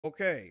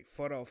Okay,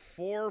 for the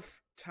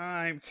fourth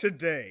time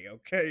today.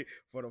 Okay,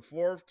 for the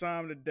fourth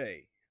time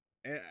today.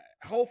 And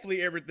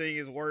hopefully everything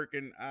is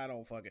working. I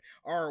don't fucking.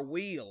 Are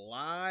we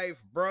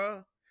live,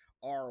 bruh?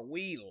 Are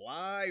we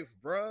live,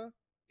 bruh?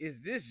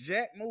 Is this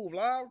Jackmove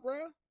live,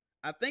 bruh?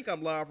 I think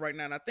I'm live right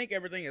now, and I think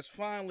everything is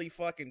finally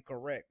fucking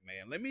correct,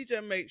 man. Let me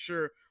just make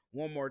sure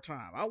one more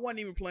time. I wasn't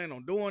even planning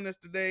on doing this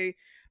today.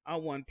 I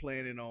wasn't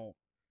planning on.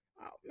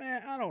 Oh,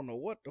 man, I don't know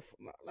what the.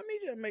 Let me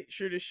just make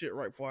sure this shit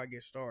right before I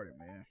get started,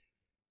 man.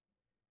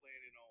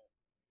 Planning on.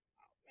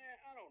 Oh, man,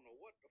 I don't know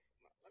what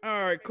the.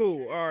 All right,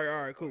 cool.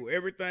 All right, cool.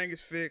 Everything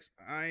is fixed.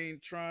 I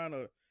ain't trying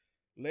to.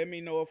 Let me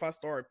know if I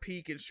start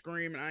peeking,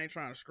 screaming. I ain't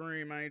trying to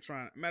scream. I ain't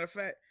trying. Matter of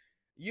fact,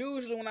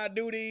 usually when I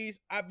do these,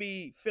 I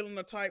be feeling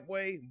the type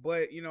way,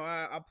 but you know,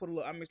 I put a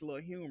little, I mix a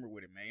little humor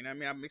with it, man. You know what I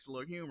mean? I mix a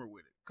little humor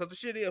with it, cause the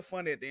shit is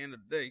funny at the end of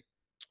the day.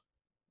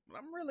 But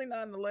I'm really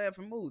not in the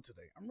laughing mood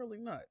today. I'm really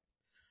not.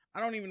 I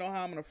don't even know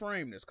how I'm gonna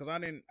frame this, cause I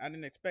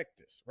didn't expect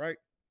this. Right?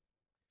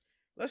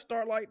 Let's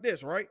start like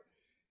this, right?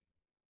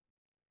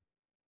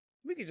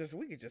 We could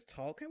just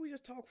talk. Can we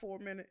just talk for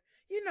a minute?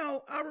 You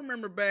know, I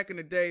remember back in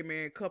the day,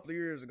 man, a couple of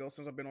years ago,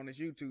 since I've been on this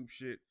YouTube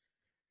shit.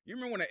 You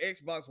remember when the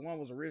Xbox One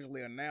was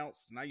originally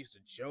announced, and I used to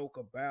joke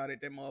about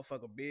it. That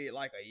motherfucker big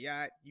like a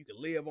yacht. You could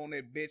live on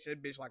that bitch.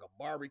 That bitch like a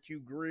barbecue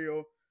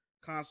grill.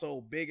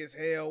 Console big as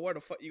hell. Where the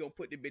fuck you gonna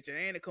put that bitch in?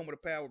 And it come with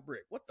a power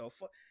brick. What the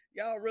fuck?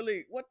 Y'all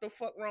really? What the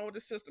fuck wrong with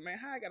this system, man?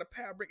 How I got a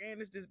power brick and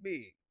it's this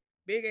big,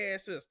 big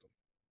ass system?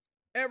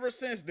 Ever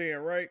since then,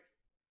 right?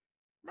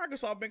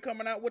 Microsoft been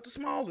coming out with the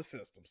smaller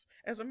systems.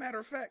 As a matter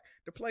of fact,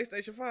 the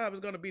PlayStation 5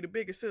 is going to be the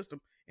biggest system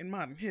in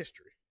modern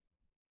history.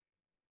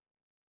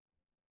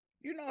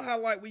 You know how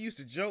like we used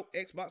to joke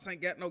Xbox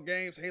ain't got no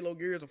games, Halo,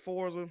 Gears, or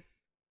Forza,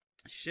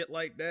 shit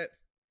like that.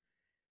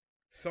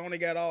 Sony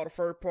got all the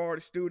first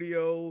party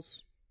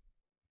studios.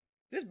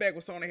 This back when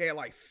Sony had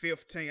like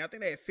 15. I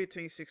think they had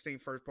 15, 16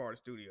 first party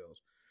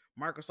studios.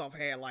 Microsoft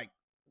had like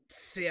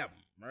 7,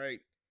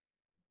 right?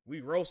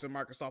 We roasted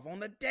Microsoft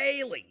on the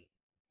daily.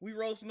 We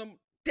roasting them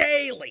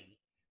daily.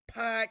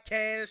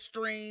 Podcast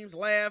streams,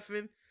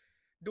 laughing,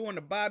 doing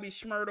the Bobby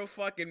Schmurda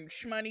fucking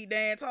shmoney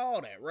dance,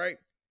 all that, right?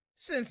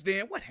 Since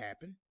then, what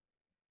happened?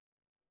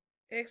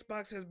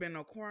 Xbox has been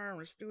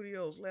acquiring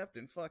studios left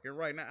and fucking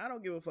right. Now, I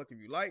don't give a fuck if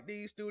you like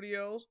these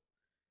studios.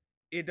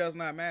 It does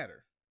not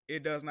matter.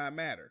 It does not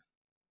matter.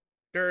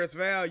 There is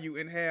value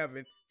in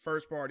having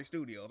first party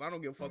studios. I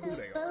don't give a fuck who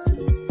they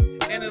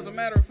are. And as a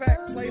matter of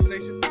fact,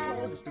 PlayStation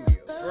closed the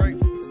studios, right?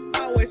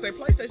 I always say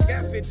PlayStation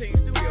got 15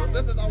 studios.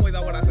 This is always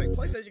what I say.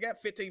 PlayStation got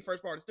 15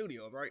 first party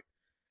studios, right?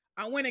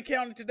 I went and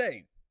counted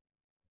today.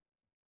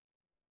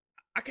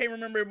 I can't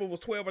remember if it was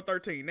 12 or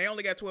 13. They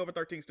only got 12 or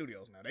 13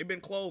 studios now. They've been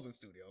closing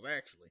studios,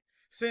 actually,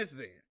 since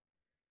then.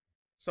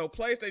 So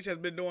PlayStation has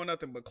been doing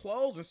nothing but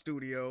closing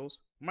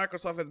studios.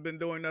 Microsoft has been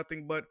doing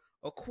nothing but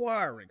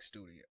acquiring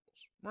studios,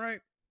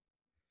 right?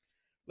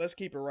 Let's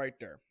keep it right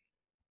there.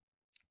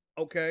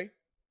 Okay.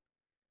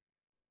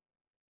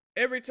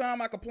 Every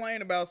time I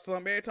complain about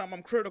something, every time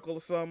I'm critical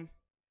of something,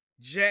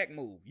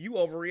 Jackmove. You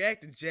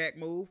overreacting,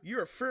 Jackmove.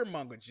 You're a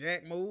fearmonger,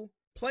 Jackmove.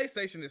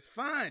 PlayStation is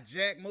fine,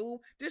 Jackmove.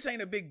 This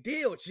ain't a big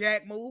deal,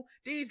 Jackmove.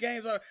 These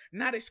games are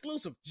not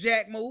exclusive,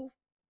 Jackmove.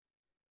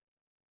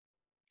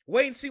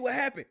 Wait and see what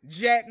happened,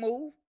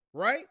 Jackmove.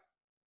 Right?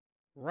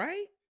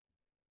 Right?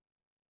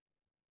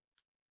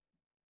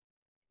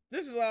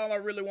 This is all I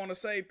really want to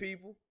say,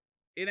 people.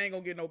 It ain't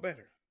gonna get no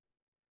better.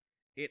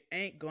 It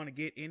ain't gonna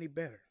get any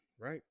better,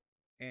 right?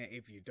 And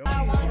if you don't,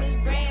 I want this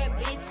bread,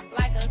 bitch,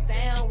 like a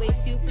sandwich.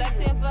 You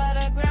flexing for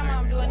the gram,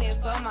 I'm doing it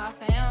for my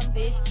fam,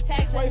 bitch.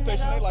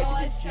 PlayStation, they like to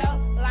get show,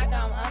 like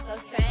I'm Uncle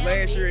Sam.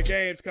 Last year at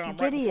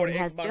Gamescom, right before the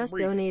has Xbox just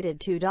briefing, donated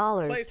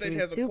 $2 through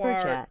Super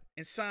Chat.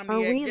 Insomniac Or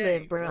we Games,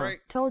 live, bro. Right?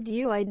 Told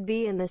you I'd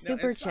be in the Now,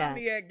 Super Chat.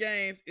 Insomniac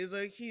Games is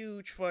a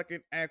huge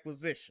fucking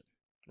acquisition,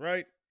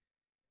 right?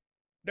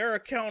 They're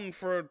accounting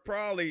for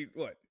probably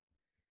what?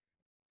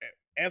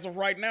 As of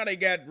right now, they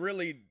got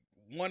really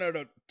one of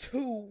the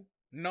two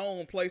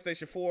known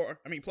PlayStation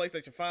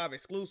 5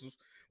 exclusives,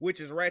 which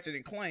is Ratchet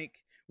and Clank,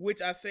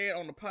 which I said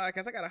on the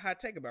podcast. I got a hot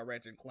take about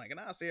Ratchet and Clank, and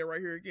I'll say it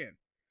right here again.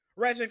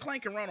 Ratchet and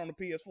Clank can run on the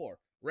PS4.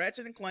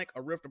 Ratchet and Clank,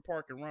 A Rift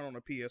Apart can run on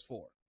the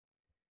PS4.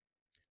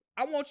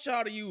 I want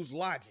y'all to use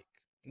logic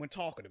when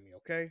talking to me,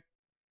 okay?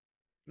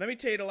 Let me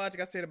tell you the logic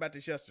I said about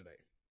this yesterday.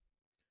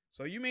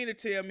 So you mean to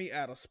tell me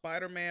out of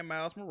Spider-Man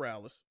Miles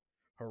Morales,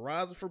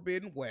 Horizon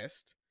Forbidden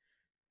West,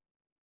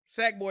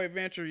 Sackboy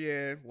Adventure,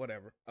 yeah,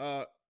 whatever,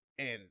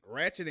 and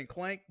Ratchet and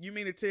Clank, you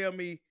mean to tell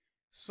me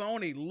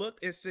Sony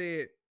looked and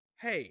said,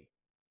 hey,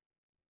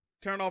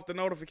 turn off the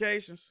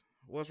notifications?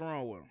 What's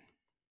wrong with them?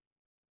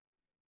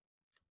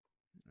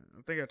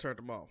 I think I turned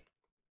them off.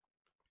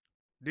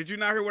 Did you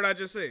not hear what I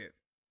just said?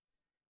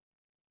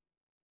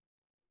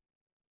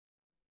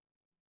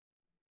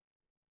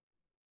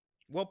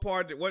 What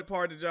part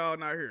did y'all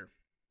not hear?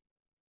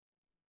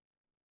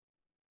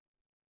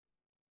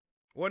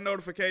 What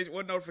notifications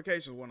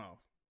went off?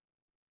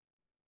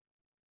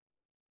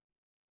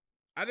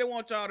 I didn't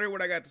want y'all to hear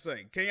what I got to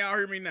say. Can y'all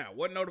hear me now?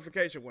 What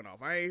notification went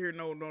off? I ain't hear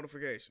no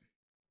notification.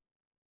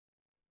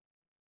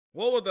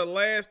 What was the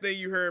last thing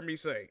you heard me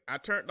say? I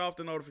turned off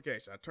the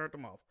notification. I turned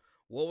them off.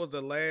 What was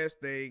the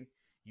last thing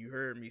you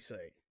heard me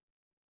say?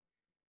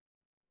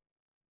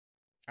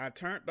 I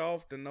turned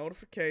off the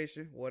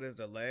notification. What is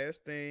the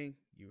last thing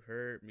you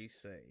heard me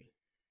say?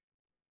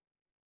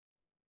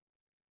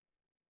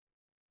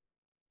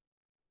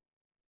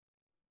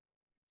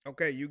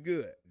 Okay, you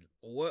good.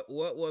 What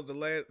was the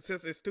last,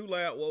 since it's too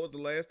loud, what was the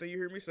last thing you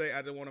heard me say?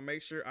 I just want to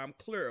make sure I'm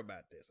clear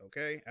about this,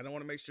 okay? I don't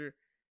want to make sure.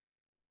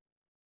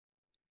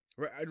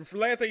 The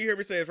last thing you hear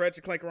me say is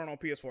Ratchet Clank run on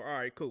PS4. All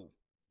right, cool.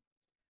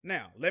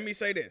 Now, let me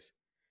say this.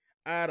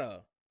 Out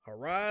of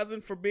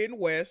Horizon Forbidden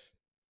West,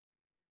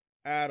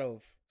 out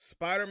of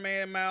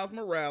Spider-Man Miles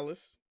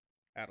Morales,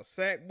 out of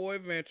Sackboy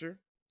Adventure,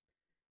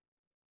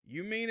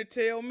 you mean to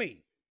tell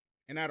me,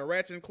 and out of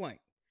Ratchet and Clank,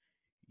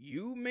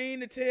 you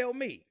mean to tell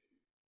me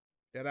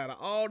that out of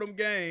all them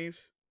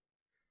games,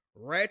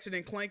 Ratchet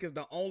and Clank is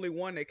the only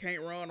one that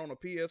can't run on a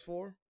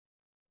PS4?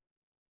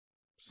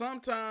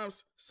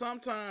 Sometimes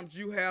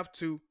you have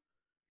to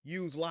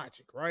use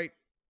logic, right?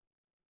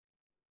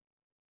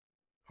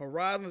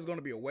 Horizon is going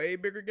to be a way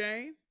bigger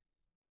game.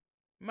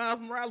 Miles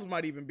Morales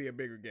might even be a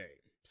bigger game,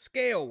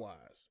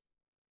 scale-wise.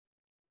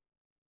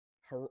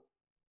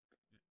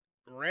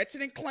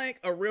 Ratchet and Clank,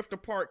 A Rift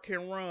Apart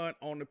can run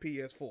on the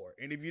PS4.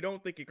 And if you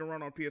don't think it can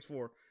run on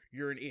PS4,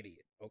 you're an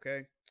idiot,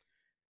 okay?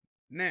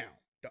 Now,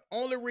 the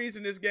only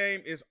reason this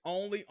game is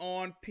only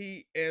on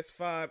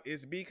PS5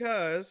 is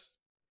because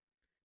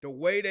the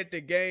way that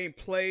the game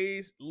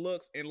plays,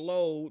 looks, and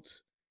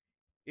loads,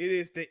 it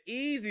is the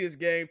easiest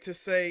game to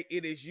say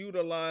it is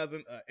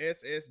utilizing a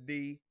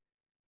SSD.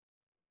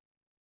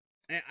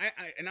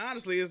 And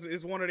honestly,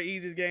 it's one of the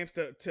easiest games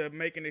to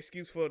make an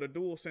excuse for the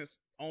DualSense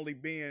only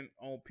being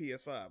on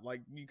PS5.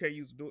 Like, you can't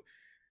use Dual.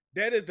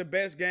 That is the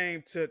best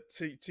game to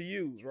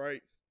use,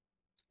 right?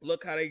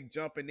 Look how they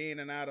jumping in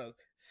and out of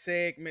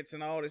segments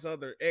and all this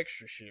other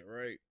extra shit,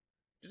 right?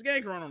 This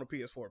game can run on the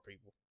PS4,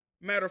 people.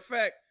 Matter of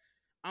fact,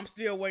 I'm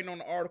still waiting on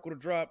the article to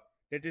drop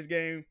that this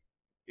game,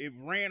 it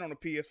ran on the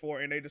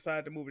PS4 and they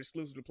decided to move it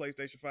exclusive to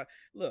PlayStation 5.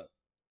 Look,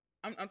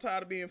 I'm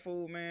tired of being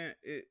fooled, man.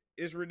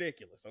 It's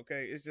ridiculous,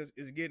 okay?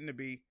 It's getting to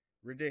be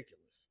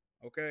ridiculous,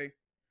 okay?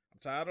 I'm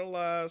tired of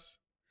lies.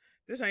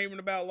 This ain't even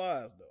about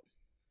lies, though.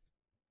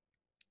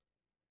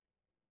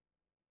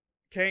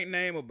 Can't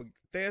name a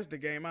Bethesda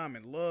game I'm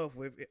in love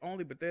with. The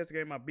only Bethesda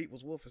game I beat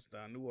was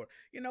Wolfenstein New Order.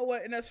 You know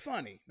what? And that's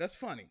funny. That's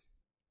funny.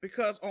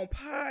 Because on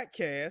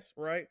podcasts,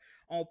 right?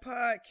 On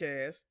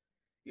podcasts,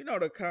 you know,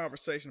 the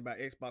conversation about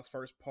Xbox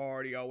first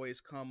party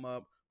always come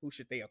up. Who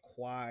should they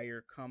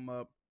acquire? Come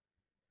up.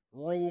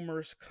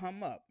 Rumors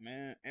come up,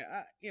 man. And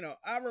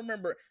I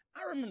remember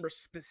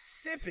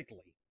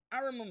specifically. I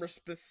remember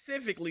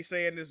specifically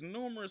saying this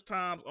numerous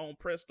times on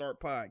Press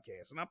Start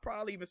podcast. And I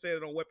probably even said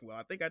it on Weapon Wheel.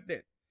 I think I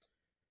did.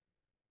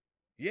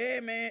 Yeah,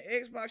 man,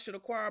 Xbox should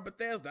acquire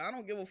Bethesda. I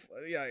don't give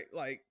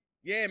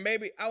a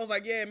maybe. I was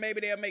like, yeah, maybe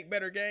they'll make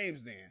better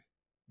games then,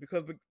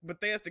 because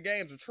Bethesda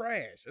games are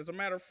trash. As a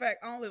matter of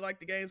fact, I only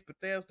like the games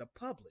Bethesda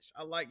publish.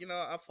 I like,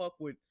 I fuck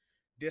with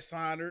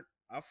Dishonored.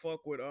 I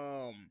fuck with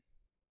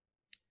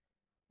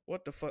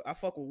what the fuck? I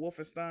fuck with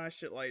Wolfenstein,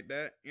 shit like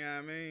that. You know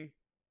what I mean?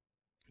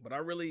 But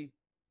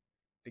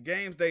the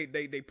games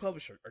they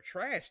publish are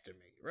trash to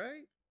me,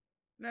 right?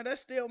 Now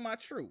that's still my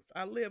truth.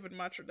 I live in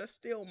my truth. That's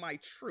still my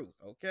truth,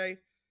 okay?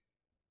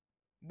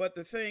 But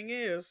the thing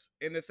is,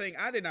 and the thing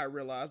I did not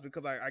realize,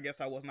 because I guess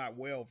I was not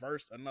well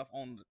versed enough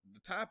on the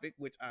topic,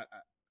 which I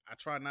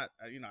try not,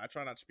 I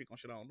try not to speak on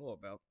shit I don't know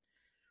about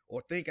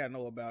or think I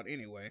know about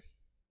anyway.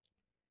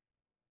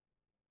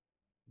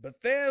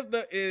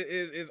 Bethesda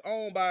is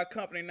owned by a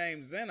company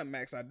named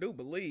ZeniMax, I do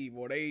believe,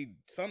 or they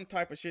some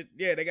type of shit.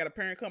 Yeah, they got a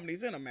parent company,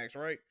 ZeniMax,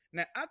 right?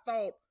 Now I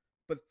thought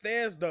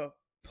Bethesda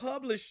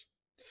published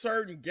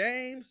certain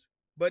games,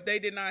 but they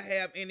did not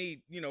have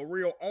any,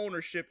 real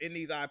ownership in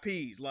these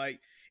IPs. Like,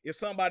 if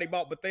somebody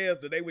bought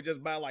Bethesda, they would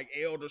just buy like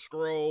Elder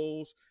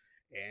Scrolls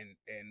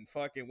and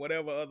fucking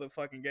whatever other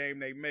fucking game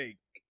they make.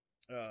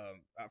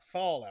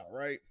 Fallout,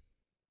 right?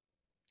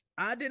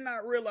 I did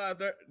not realize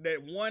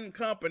that one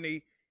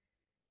company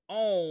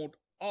owned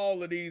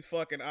all of these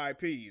fucking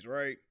IPs,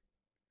 right?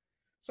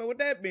 So with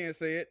that being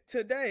said,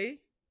 today,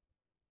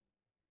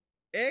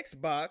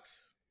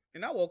 Xbox,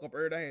 and I woke up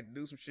early, I had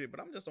to do some shit, but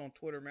I'm just on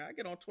Twitter, man. I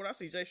get on Twitter, I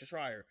see Jason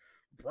Schreier.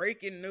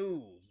 Breaking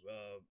news.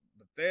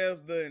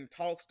 Bethesda and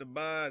talks to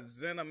buy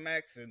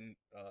ZeniMax and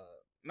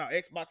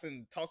Xbox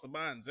and talks to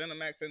buy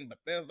ZeniMax and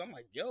Bethesda. I'm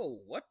like, yo,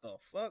 what the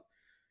fuck?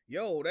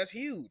 Yo, that's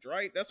huge,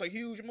 right? That's a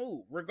huge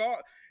move.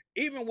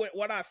 Even with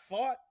what I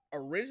thought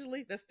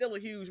originally, that's still a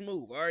huge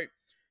move, all right?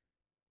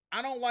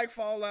 I don't like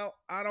Fallout.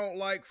 I don't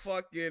like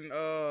fucking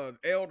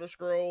Elder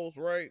Scrolls,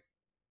 right?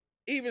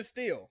 Even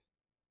still,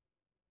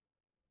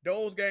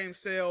 those games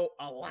sell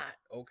a lot,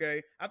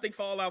 okay? I think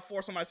Fallout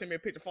 4, somebody sent me a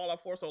picture,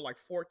 Fallout 4 sold like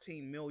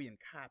 14 million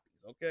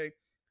copies, okay?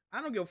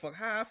 I don't give a fuck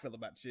how I feel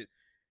about shit.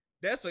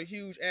 That's a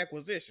huge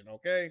acquisition,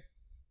 okay?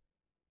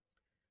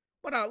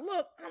 But I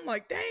look and I'm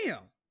like,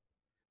 damn.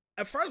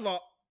 And first of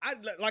all,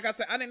 like I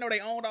said, I didn't know they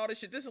owned all this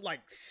shit. This is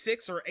like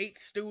 6 or 8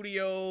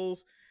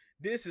 studios.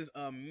 This is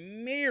a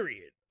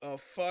myriad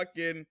of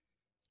fucking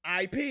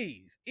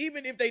IPs.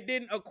 Even if they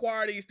didn't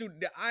acquire these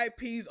studios, the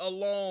IPs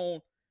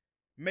alone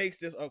makes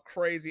this a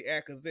crazy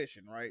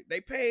acquisition, right?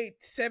 They paid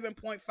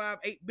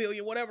 7.58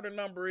 billion, whatever the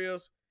number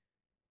is.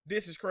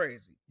 This is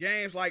crazy.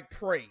 Games like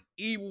Prey,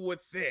 Evil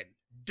Within,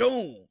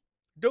 Doom.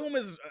 Doom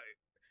is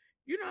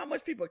you know how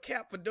much people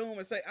cap for Doom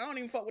and say, I don't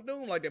even fuck with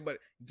Doom like that, but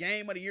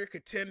Game of the Year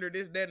contender,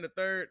 this, that, and the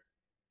third.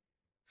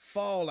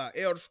 Fallout,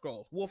 Elder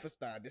Scrolls,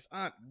 Wolfenstein,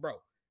 bro,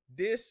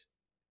 this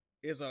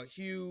is a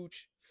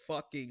huge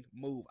fucking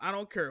move. I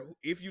don't care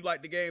if you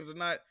like the games or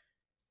not.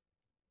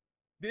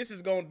 This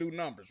is gonna do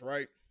numbers,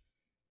 right?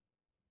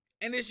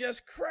 And it's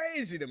just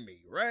crazy to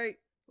me, right?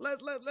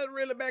 Let's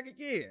reel it back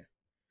again.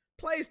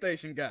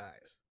 PlayStation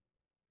guys,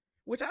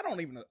 which I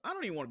don't even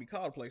want to be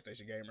called a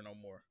PlayStation gamer no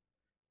more.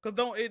 Cause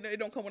it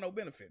don't come with no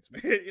benefits,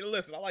 man.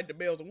 Listen, I like the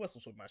bells and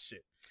whistles with my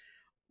shit.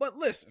 But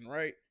listen,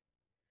 right?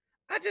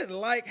 I just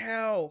like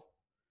how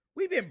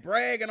we've been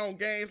bragging on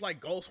games like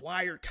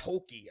Ghostwire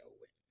Tokyo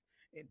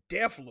and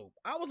Deathloop.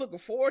 I was looking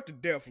forward to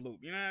Deathloop,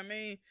 you know what I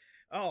mean?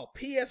 Oh,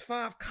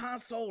 PS5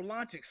 console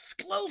launch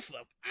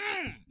exclusive.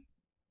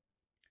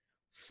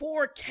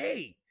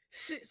 4K,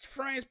 6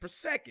 frames per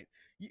second.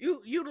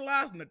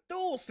 Utilizing the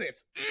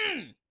DualSense.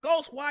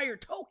 Ghostwire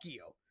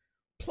Tokyo.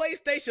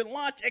 PlayStation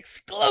launch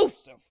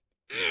exclusive.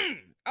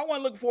 I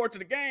wasn't looking forward to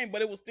the game,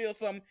 but it was still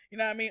some, you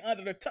know what I mean,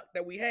 under the tuck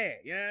that we had.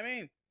 You know what I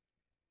mean?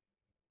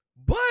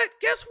 But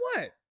guess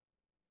what?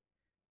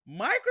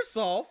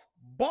 Microsoft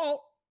bought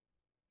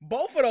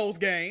both of those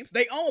games.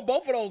 They own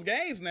both of those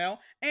games now,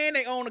 and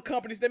they own the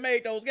companies that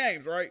made those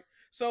games, right?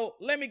 So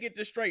let me get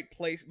this straight,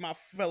 my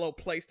fellow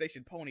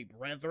PlayStation pony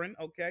brethren,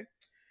 okay?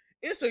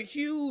 It's a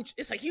huge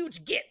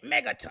get,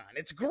 Megaton.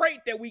 It's great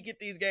that we get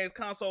these games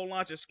console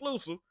launch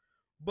exclusive,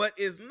 but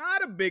it's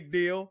not a big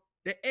deal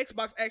that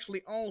Xbox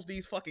actually owns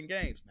these fucking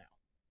games now.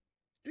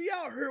 Do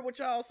y'all hear what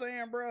y'all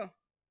saying, bro?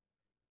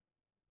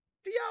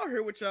 Do y'all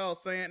hear what y'all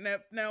saying?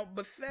 Now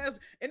Bethesda,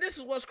 and this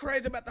is what's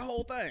crazy about the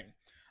whole thing.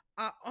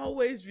 I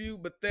always view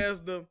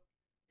Bethesda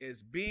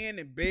as being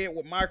in bed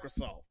with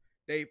Microsoft.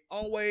 They've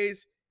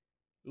always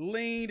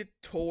leaned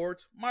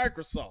towards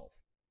Microsoft.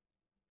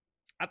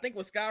 I think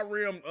with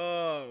Skyrim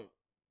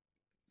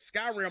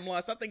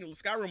launched, I think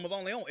Skyrim was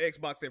only on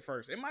Xbox at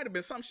first. It might have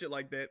been some shit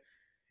like that.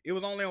 It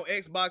was only on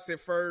Xbox at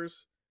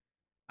first.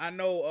 I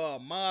know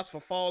mods for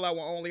Fallout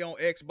were only on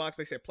Xbox.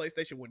 They said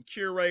PlayStation wouldn't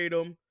curate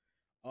them.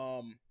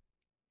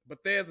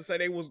 Bethesda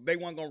said they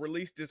weren't gonna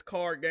release this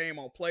card game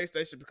on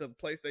PlayStation because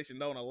PlayStation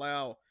don't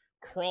allow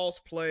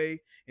crossplay.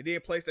 And then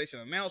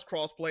PlayStation announced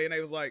crossplay, and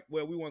they was like,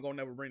 "Well, we weren't gonna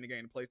never bring the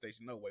game to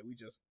PlayStation, no way. We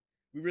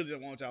really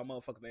don't want y'all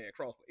motherfuckers to add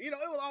crossplay." You know,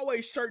 it was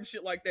always certain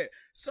shit like that.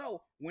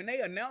 So when they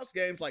announced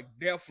games like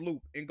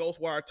Deathloop and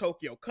Ghostwire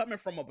Tokyo coming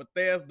from a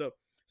Bethesda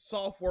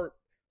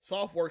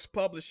Softworks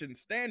publishing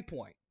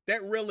standpoint,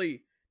 that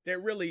really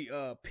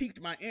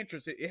piqued my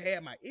interest. It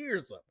had my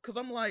ears up because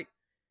I'm like,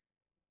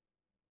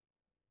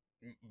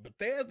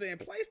 Bethesda and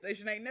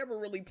PlayStation ain't never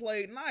really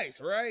played nice,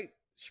 right?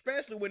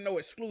 Especially with no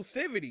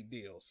exclusivity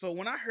deals. So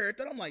when I heard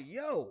that, I'm like,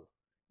 yo,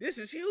 this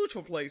is huge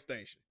for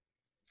PlayStation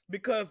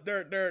because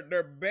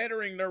they're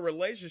bettering their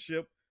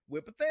relationship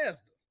with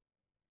Bethesda.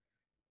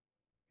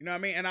 You know what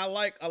I mean? And I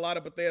like a lot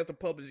of Bethesda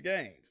published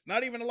games.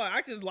 Not even a lot.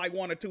 I just like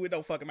 1 or 2. It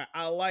don't fucking matter.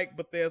 I like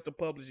Bethesda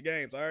published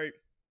games, all right?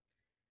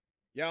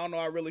 Y'all know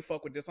I really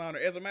fuck with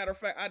Dishonored. As a matter of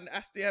fact,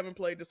 I still haven't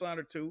played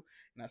Dishonored 2,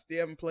 and I still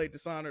haven't played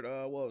Dishonored,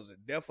 what was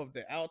it, Death of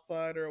the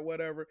Outsider or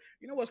whatever.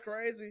 You know what's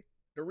crazy?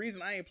 The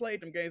reason I ain't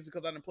played them games is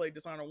because I didn't play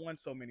Dishonored 1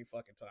 so many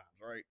fucking times,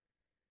 right?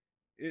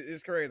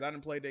 It's crazy. I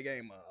didn't play that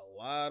game a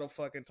lot of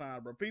fucking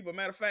times, bro. People,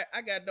 matter of fact,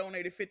 I got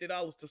donated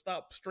 $50 to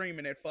stop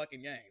streaming that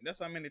fucking game. That's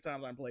how many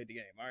times I played the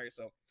game, all right?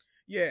 So,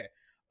 yeah.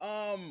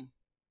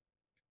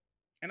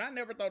 And I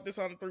never thought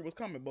Dishonored 3 was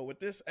coming, but with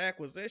this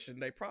acquisition,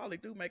 they probably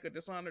do make a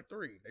Dishonored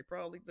 3. They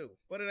probably do.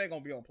 But it ain't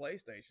going to be on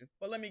PlayStation.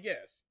 But let me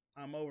guess.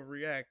 I'm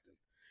overreacting.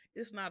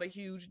 It's not a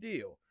huge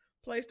deal.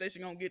 PlayStation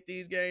going to get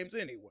these games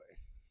anyway.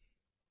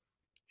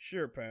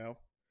 Sure, pal.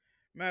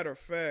 Matter of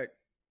fact,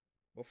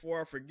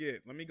 before I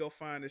forget, let me go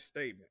find this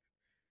statement.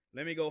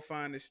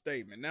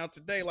 Now,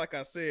 today, like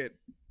I said,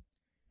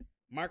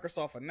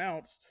 Microsoft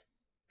announced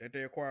that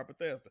they acquired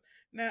Bethesda.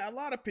 Now, a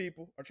lot of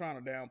people are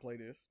trying to downplay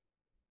this.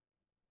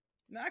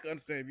 Now, I can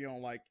understand if you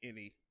don't like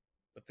any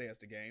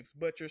Bethesda games,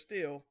 but you're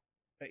still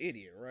an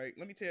idiot, right?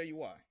 Let me tell you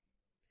why.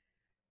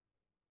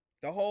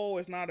 The whole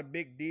is not a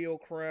big deal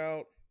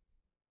crowd.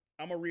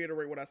 I'm going to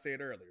reiterate what I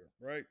said earlier,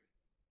 right?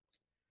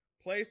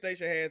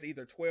 PlayStation has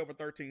either 12 or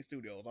 13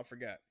 studios. I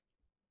forgot.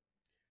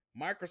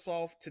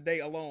 Microsoft today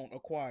alone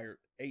acquired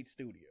 8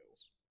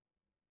 studios.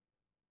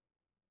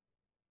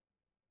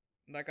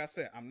 Like I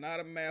said, I'm not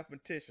a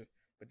mathematician,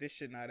 but this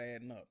shit not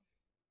adding up.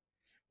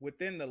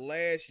 Within the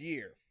last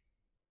year,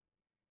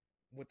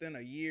 within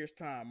a year's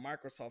time,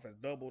 Microsoft has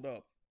doubled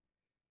up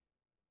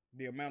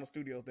the amount of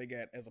studios they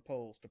got as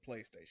opposed to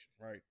PlayStation,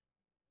 right?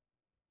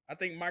 I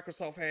think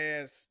Microsoft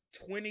has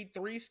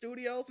 23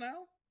 studios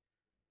now.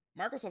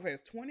 Microsoft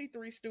has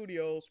 23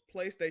 studios.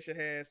 PlayStation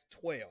has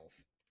 12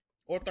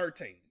 or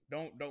 13.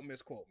 Don't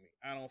misquote me.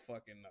 I don't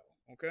fucking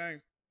know.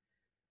 Okay.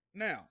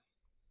 Now,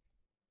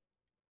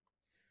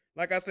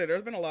 like I said,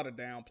 there's been a lot of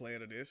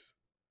downplaying of this.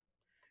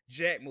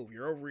 Jackmove,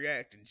 you're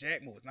overreacting.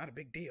 Jackmove is not a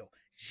big deal.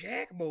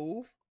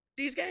 Jackmove,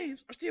 these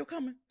games are still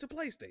coming to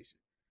PlayStation.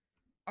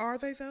 Are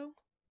they though?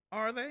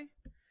 Are they?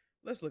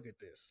 Let's look at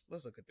this.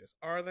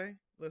 Are they?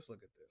 Let's look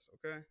at this,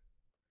 okay?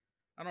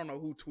 I don't know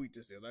who tweet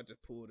this is. I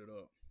just pulled it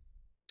up.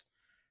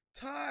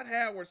 Todd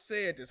Howard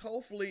said this.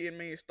 Hopefully it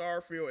means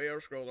Starfield, Elder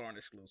Scrolls aren't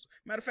exclusive.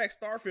 Matter of fact,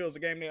 Starfield is a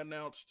game they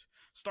announced.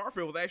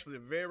 Starfield was actually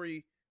the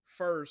very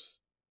first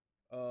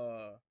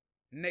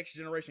next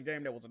generation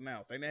game that was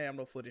announced. They didn't have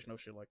no footage, no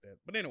shit like that.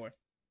 But anyway,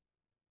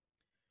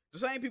 the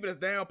same people that's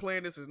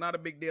downplaying this is not a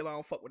big deal. I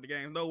don't fuck with the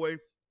games, no way.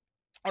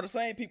 Are the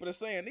same people that's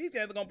saying these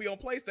games are gonna be on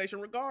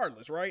PlayStation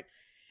regardless, right?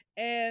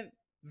 And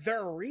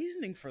their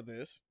reasoning for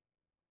this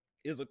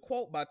is a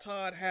quote by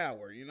Todd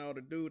Howard. You know,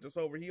 the dude that's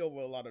over, he over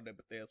a lot of the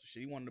Bethesda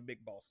shit. He one of the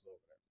big bosses over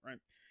there, right?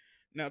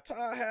 Now,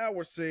 Todd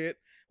Howard said,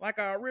 like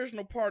our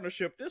original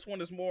partnership, this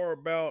one is more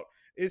about,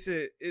 it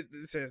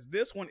says,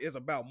 this one is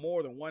about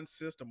more than one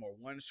system or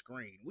one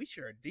screen. We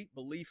share a deep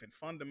belief in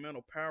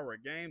fundamental power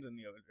of games and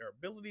their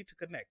ability to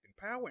connect,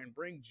 empower, and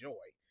bring joy.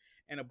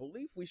 And a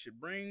belief we should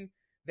bring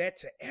that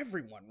to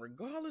everyone,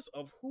 regardless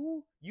of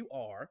who you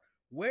are,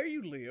 where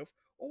you live,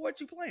 or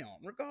what you play on,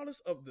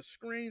 regardless of the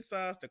screen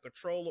size, the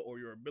controller, or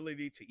your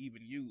ability to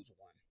even use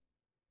one.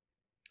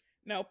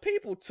 Now,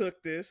 people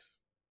took this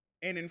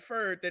and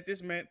inferred that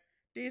this meant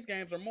these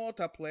games are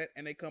multi-plat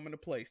and they come into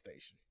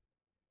PlayStation.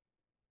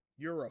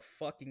 You're a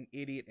fucking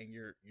idiot, and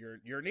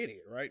you're an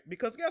idiot, right?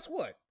 Because guess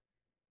what?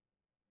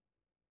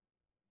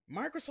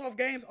 Microsoft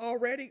games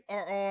already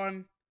are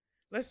on.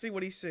 Let's see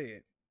what he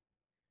said.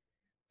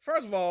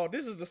 First of all,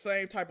 this is the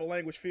same type of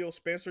language Phil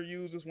Spencer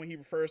uses when he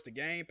refers to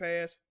Game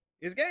Pass.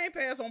 Is Game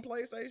Pass on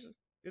PlayStation?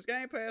 Is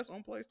Game Pass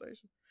on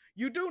PlayStation?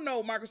 You do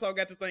know Microsoft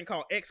got this thing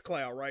called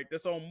xCloud, right?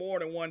 That's on more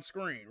than one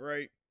screen,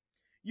 right?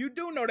 You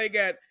do know they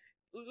got,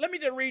 let me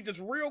just read this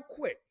real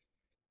quick.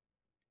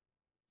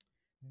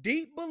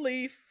 Deep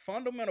belief,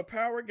 fundamental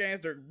power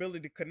games, their ability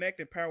to connect,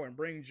 empower, and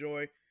bring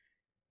joy.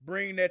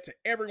 Bring that to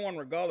everyone,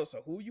 regardless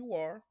of who you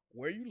are,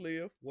 where you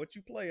live, what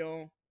you play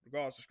on,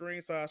 regardless of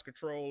screen size,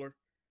 controller.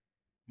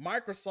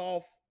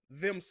 Microsoft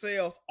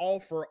themselves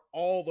offer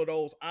all of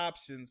those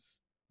options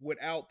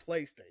without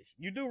PlayStation.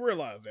 You do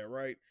realize that,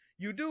 right?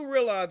 You do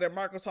realize that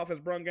Microsoft has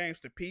brought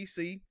games to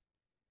PC,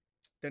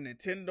 the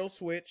Nintendo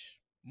Switch,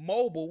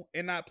 mobile,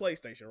 and not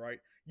PlayStation, right?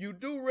 You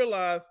do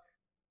realize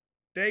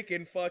they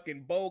can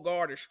fucking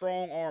bogart and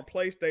strong arm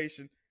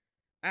PlayStation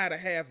out of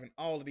having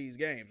all of these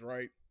games,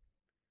 right?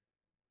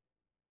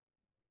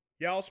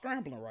 Y'all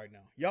scrambling right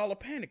now. Y'all are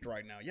panicked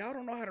right now. Y'all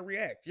don't know how to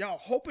react. Y'all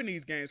hoping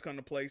these games come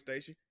to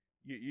PlayStation.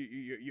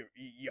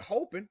 You're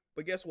hoping,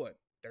 but guess what?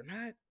 They're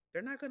not.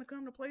 They're not gonna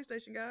come to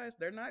PlayStation, guys.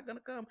 They're not gonna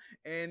come.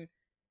 And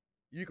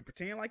you can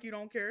pretend like you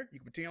don't care. You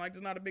can pretend like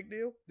it's not a big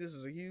deal. This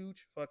is a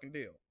huge fucking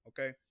deal.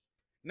 Okay.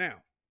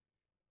 Now,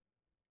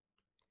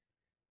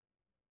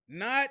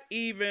 not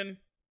even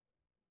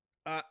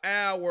an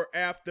hour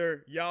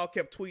after y'all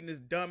kept tweeting this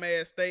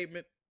dumbass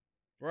statement,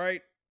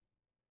 right?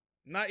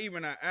 Not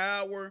even an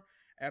hour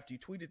after you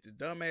tweeted this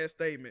dumbass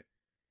statement,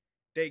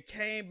 they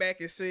came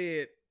back and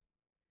said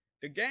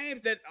the games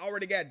that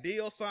already got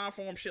deals signed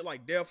for them, shit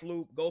like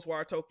Deathloop,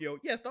 Ghostwire Tokyo,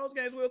 yes, those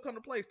games will come to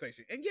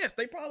PlayStation. And yes,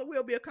 they probably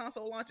will be a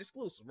console launch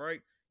exclusive, right?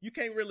 You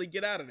can't really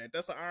get out of that.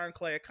 That's an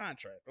ironclad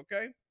contract,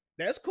 okay?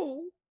 That's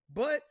cool.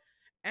 But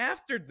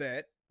after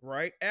that,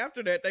 right?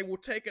 After that, they will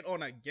take it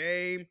on a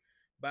game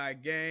by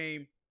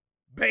game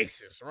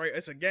basis, right?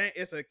 It's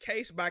a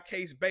case by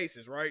case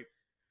basis, right?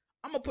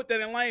 I'm gonna put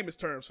that in layman's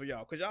terms for y'all,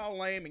 because y'all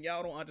lame and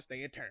y'all don't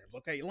understand terms,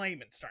 okay?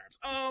 Layman's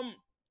terms.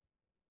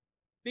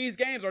 These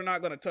games are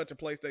not gonna touch a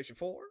PlayStation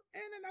 4,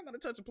 and they're not gonna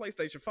touch a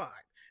PlayStation 5.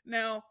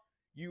 Now,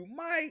 you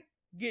might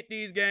get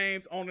these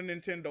games on the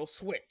Nintendo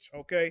Switch,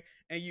 okay?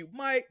 And you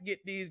might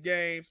get these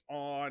games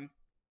on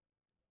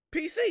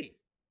PC.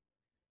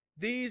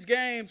 These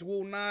games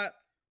will not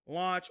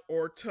launch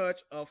or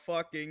touch a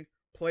fucking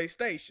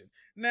PlayStation.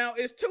 Now,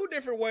 it's two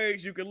different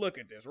ways you can look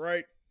at this,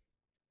 right?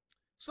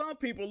 Some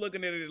people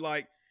looking at it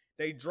like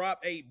they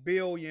dropped $8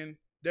 billion,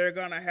 they're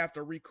gonna have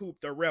to recoup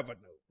their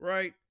revenue,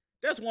 right?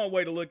 That's one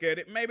way to look at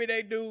it. Maybe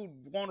they do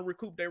want to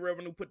recoup their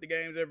revenue, put the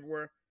games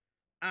everywhere.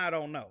 I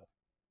don't know.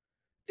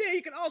 Then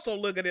you can also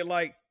look at it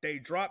like they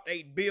dropped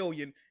 $8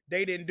 billion,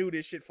 they didn't do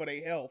this shit for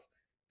their health.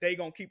 They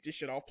gonna keep this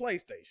shit off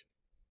PlayStation.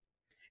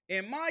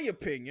 In my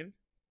opinion,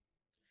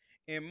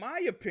 if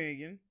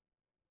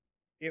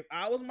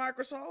I was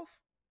Microsoft,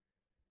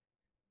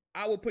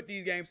 I would put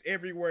these games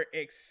everywhere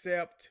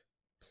except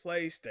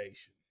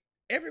PlayStation.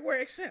 Everywhere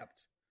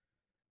except.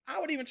 I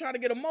would even try to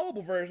get a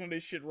mobile version of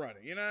this shit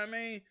running. You know what I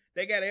mean?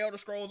 They got Elder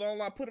Scrolls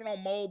Online. Put it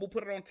on mobile.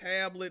 Put it on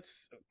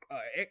tablets.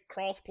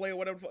 Crossplay or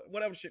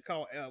whatever shit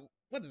called.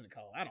 What is it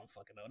called? I don't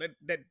fucking know.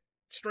 That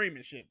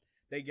streaming shit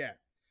they got.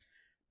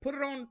 Put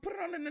it on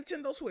the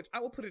Nintendo Switch. I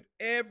will put it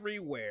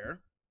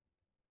everywhere.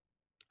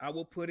 I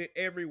will put it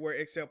everywhere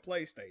except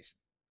PlayStation.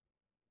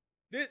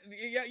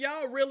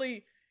 Y'all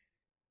really,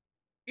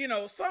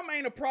 some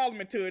ain't a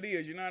problem until it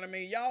is, you know what I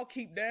mean? Y'all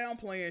keep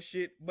downplaying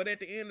shit, but at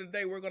the end of the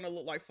day, we're gonna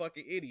look like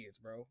fucking idiots,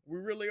 bro. We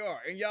really are.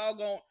 And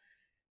y'all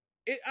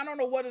I don't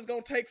know what it's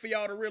gonna take for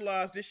y'all to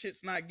realize this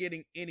shit's not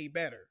getting any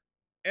better.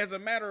 As a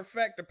matter of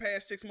fact, the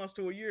past 6 months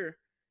to a year,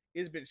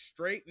 it's been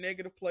straight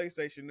negative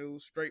PlayStation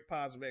news, straight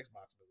positive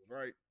Xbox news,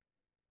 right?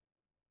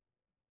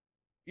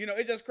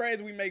 It's just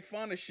crazy we make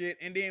fun of shit,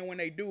 and then when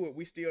they do it,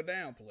 we still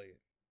downplay it.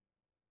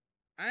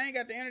 I ain't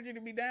got the energy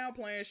to be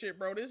downplaying shit,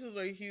 bro. This is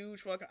a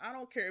huge fucking... I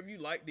don't care if you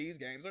like these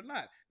games or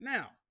not.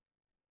 Now,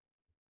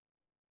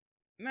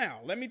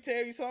 let me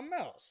tell you something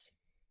else.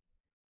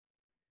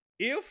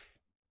 If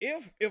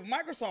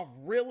Microsoft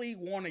really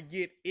want to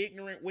get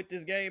ignorant with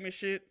this game and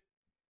shit,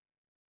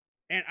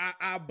 and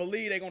I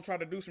believe they're going to try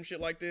to do some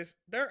shit like this,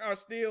 there are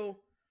still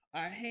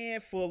a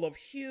handful of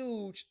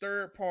huge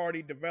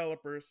third-party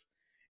developers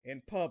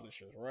and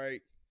publishers,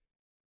 right?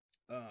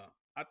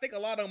 I think a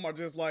lot of them are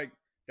just like,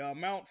 the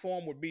amount for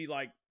them would be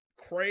like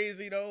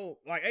crazy though.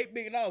 Like $8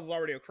 billion is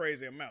already a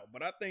crazy amount,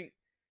 but I think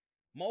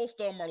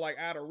most of them are like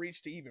out of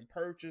reach to even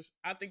purchase.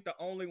 I think the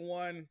only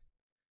one,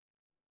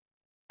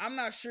 I'm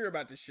not sure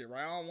about this shit,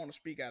 right? I don't want to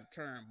speak out of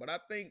turn, but I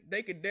think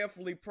they could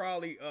definitely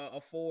probably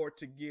afford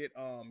to get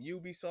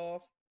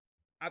Ubisoft.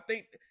 I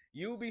think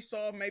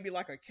Ubisoft, maybe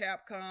like a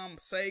Capcom,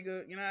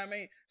 Sega, you know what I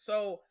mean?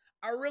 So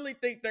I really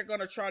think they're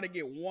going to try to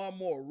get one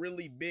more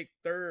really big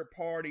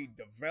third-party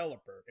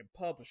developer and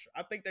publisher.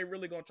 I think they're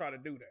really going to try to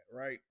do that,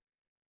 right?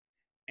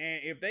 And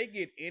if they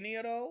get any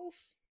of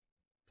those,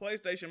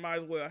 PlayStation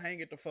might as well hang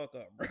it the fuck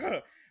up,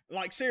 bro.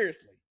 Like,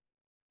 seriously.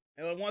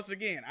 And once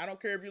again, I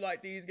don't care if you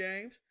like these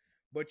games,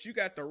 but you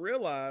got to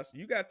realize,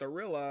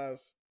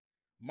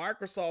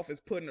 Microsoft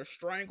is putting a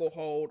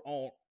stranglehold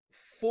on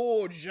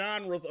full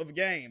genres of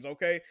games,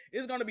 okay?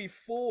 It's gonna be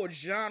full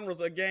genres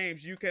of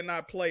games you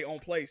cannot play on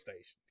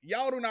PlayStation.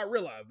 Y'all do not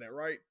realize that,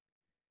 right?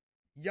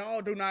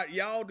 Y'all do not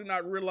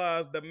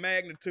realize the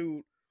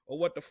magnitude of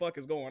what the fuck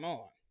is going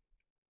on.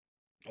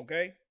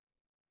 Okay?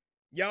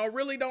 Y'all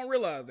really don't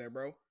realize that,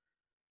 bro.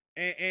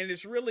 And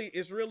it's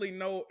really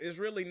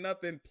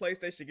nothing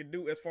PlayStation can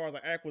do as far as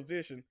an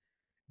acquisition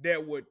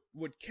that would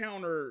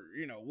counter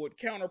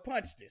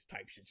punch this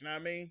type shit. You know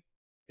what I mean?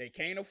 They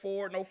can't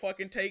afford no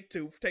fucking Take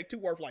Two. Take Two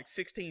worth like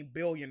 $16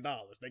 billion.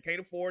 They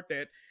can't afford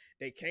that.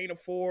 They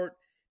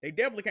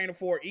definitely can't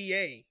afford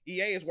EA.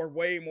 EA is worth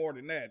way more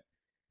than that.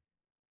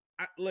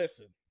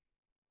 Listen,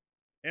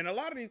 and a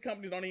lot of these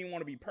companies don't even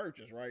want to be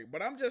purchased, right?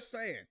 But I'm just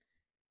saying,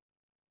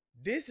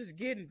 this is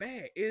getting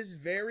bad. It's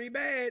very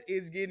bad.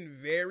 It's getting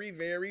very,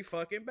 very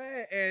fucking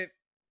bad. And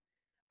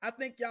I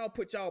think y'all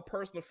put y'all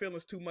personal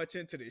feelings too much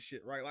into this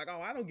shit, right? Like, oh,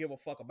 I don't give a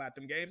fuck about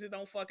them games. It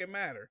don't fucking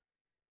matter.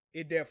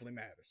 It definitely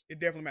matters.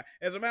 It definitely matters.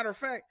 As a matter of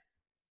fact,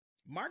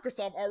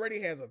 Microsoft already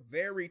has a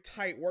very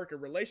tight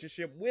working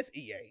relationship with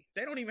EA.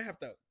 They don't even have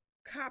to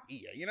cop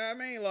EA. You know what I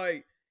mean?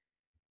 Like,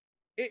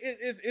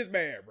 it's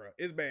bad, bro.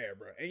 It's bad,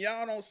 bro. And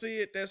y'all don't see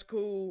it. That's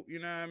cool. You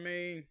know what I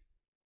mean?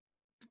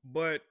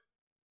 But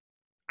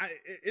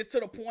it's to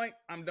the point.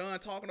 I'm done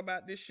talking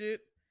about this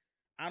shit.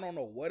 I don't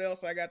know what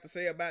else I got to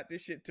say about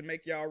this shit to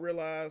make y'all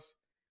realize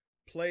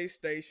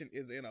PlayStation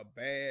is in a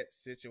bad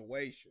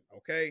situation.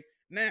 Okay?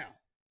 Now,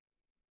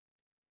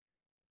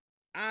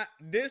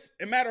 as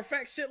a matter of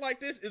fact, shit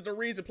like this is the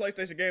reason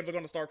PlayStation games are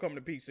going to start coming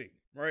to PC,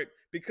 right?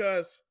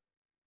 Because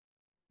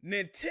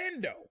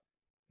Nintendo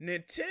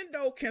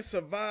can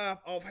survive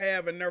off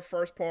having their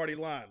first party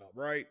lineup,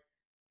 right?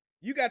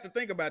 You got to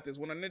think about this.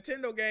 When a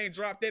Nintendo game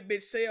dropped, that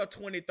bitch sell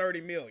 20,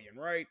 30 million,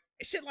 right?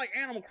 Shit like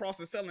Animal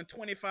Crossing selling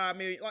 25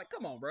 million. Like,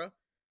 come on, bro.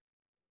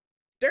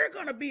 They're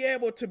going to be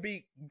able to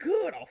be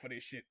good off of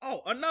this shit.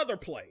 Oh, another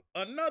play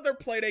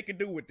they could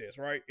do with this,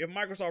 right? If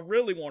Microsoft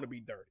really want to be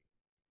dirty.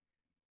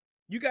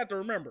 You got to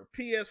remember,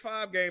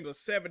 PS5 games are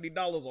 $70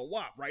 a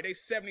whop, right? They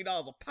 $70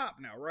 a pop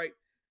now, right?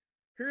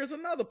 Here's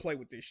another play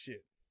with this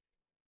shit.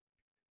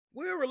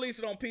 We'll release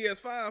it on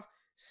PS5,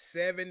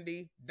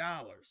 $70.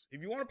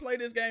 If you want to play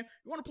this game,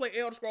 you want to play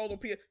Elder Scrolls on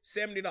PS,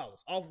 $70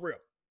 off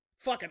rip.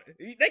 Fuck it.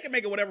 They can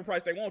make it whatever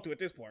price they want to at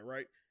this point,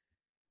 right?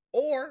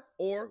 Or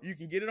you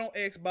can get it on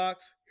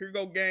Xbox. Here you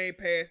go, Game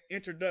Pass,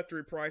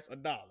 introductory price,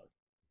 $1.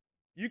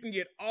 You can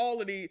get all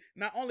of these.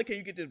 Not only can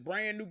you get this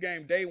brand new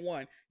game day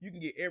one, you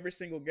can get every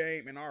single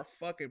game in our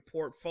fucking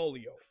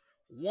portfolio.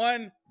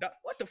 What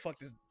the fuck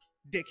this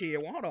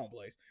dickhead want? Hold on,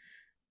 Blaze.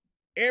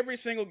 Every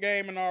single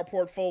game in our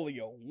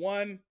portfolio,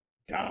 $1.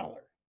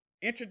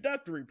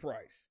 Introductory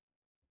price.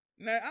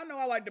 Now, I know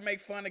I like to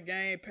make fun of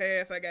Game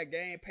Pass. I got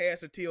Game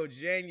Pass until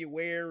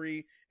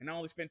January, and I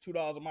only spent $2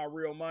 of my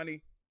real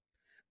money.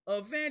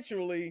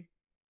 Eventually,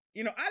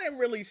 I didn't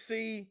really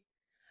see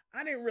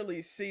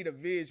the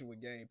vision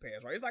with Game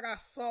Pass, right? It's like I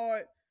saw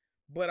it,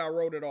 but I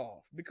wrote it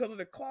off. Because of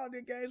the quality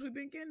of games we've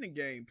been getting in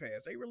Game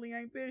Pass. They really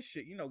ain't been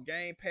shit.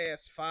 Game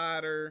Pass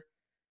fodder,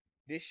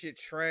 this shit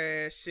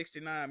trash,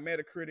 69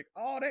 Metacritic,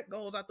 all that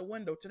goes out the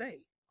window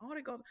today. All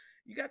they go,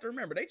 you got to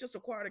remember, they just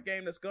acquired a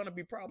game that's gonna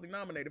be probably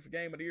nominated for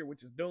Game of the Year,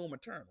 which is Doom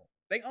Eternal.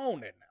 They own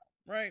that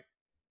now, right?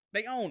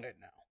 They own it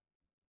now.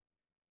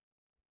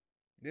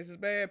 This is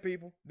bad,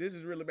 people. This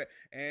is really bad,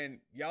 and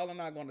y'all are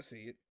not gonna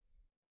see it.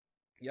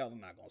 Y'all are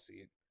not gonna see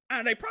it.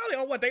 And they probably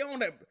own what they own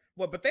that.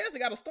 What Bethesda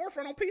got a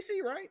storefront on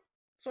PC, right?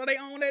 So they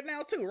own that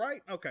now too,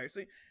 right? Okay,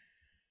 see.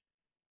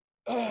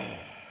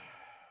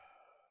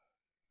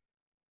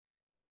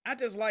 I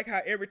just like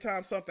how every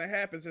time something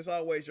happens, it's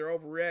always you're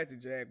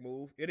overreacting,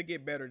 Jackmove. It'll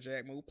get better,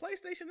 Jackmove.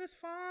 PlayStation is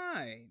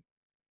fine.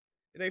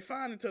 They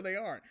fine until they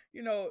aren't.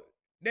 You know,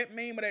 that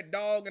meme of that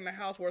dog in the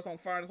house where it's on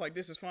fire and it's like,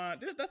 this is fine.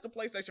 That's the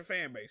PlayStation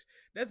fan base.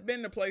 That's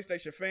been the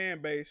PlayStation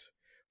fan base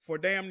for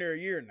damn near a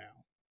year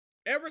now.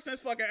 Ever since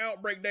fucking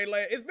Outbreak Day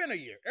it's been a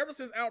year. Ever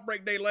since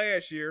Outbreak Day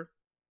last year,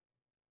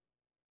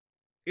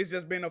 it's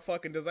just been a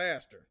fucking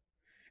disaster.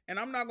 And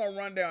I'm not going to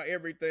run down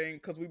everything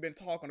because we've been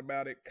talking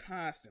about it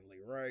constantly,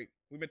 right?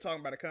 We've been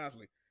talking about it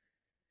constantly.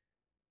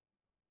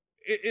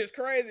 It's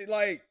crazy.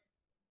 Like,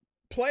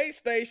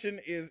 PlayStation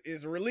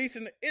is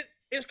releasing it.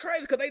 It's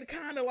crazy because they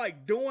kind of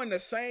like doing the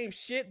same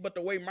shit, but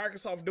the way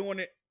Microsoft doing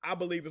it, I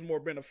believe, is more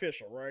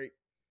beneficial, right?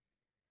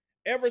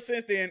 Ever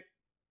since then,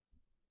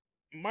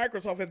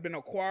 Microsoft has been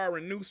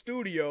acquiring new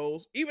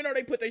studios. Even though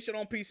they put their shit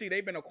on PC,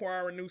 they've been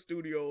acquiring new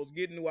studios,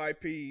 getting new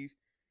IPs.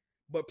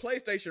 But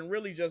PlayStation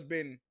really just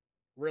been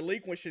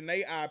relinquishing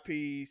their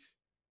IPs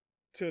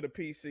to the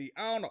PC.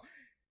 I don't know.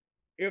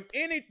 If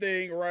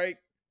anything, right,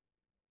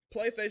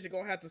 PlayStation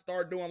gonna have to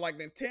start doing like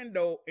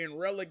Nintendo and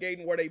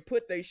relegating where they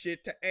put their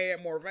shit to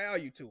add more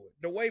value to it.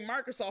 The way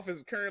Microsoft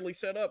is currently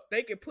set up,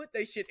 they can put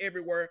their shit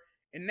everywhere,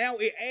 and now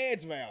it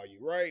adds value,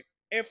 right?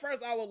 At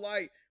first, I was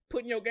like,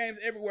 putting your games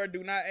everywhere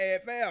do not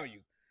add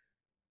value.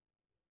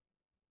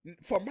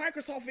 For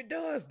Microsoft, it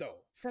does, though.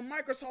 For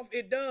Microsoft,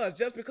 it does,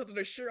 just because of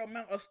the sheer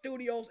amount of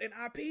studios and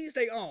IPs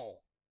they own.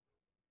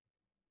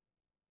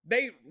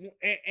 And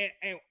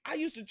I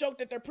used to joke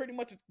that they're pretty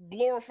much a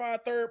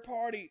glorified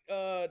third-party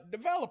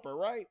developer,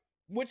 right?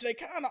 Which they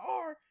kind of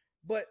are,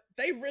 but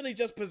they really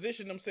just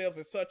positioned themselves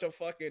as such a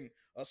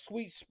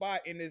sweet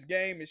spot in this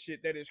game and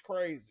shit that is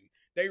crazy.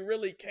 They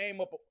really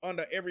came up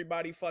under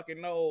everybody fucking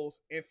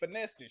nose and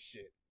finessed this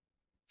shit.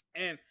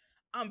 And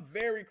I'm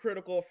very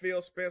critical of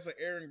Phil Spencer,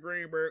 Aaron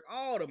Greenberg,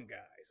 all them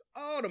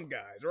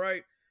guys,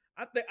 right?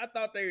 I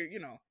thought they,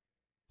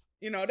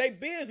 they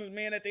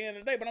businessmen at the end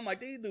of the day, but I'm like,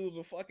 these dudes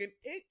are fucking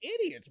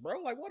idiots, bro.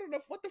 Like,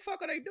 what the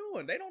fuck are they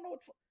doing? They don't know what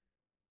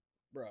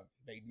bro,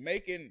 they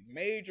making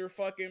major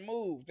fucking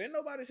moves. Didn't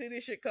nobody see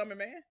this shit coming,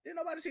 man? Didn't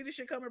nobody see this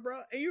shit coming,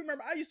 bro? And you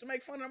remember, I used to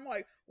make fun of them. I'm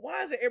like,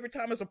 why is it every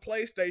time it's a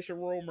PlayStation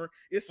rumor,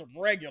 it's some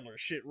regular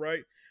shit,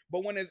 right?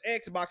 But when it's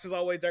Xbox, it's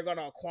always they're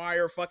gonna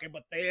acquire fucking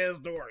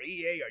Bethesda or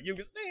EA or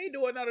Ubisoft. They ain't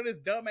doing none of this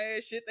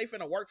dumbass shit. They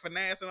finna work for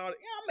NASA and all that.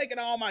 Yeah, I'm making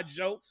all my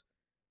jokes.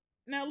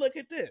 Now look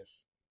at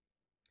this.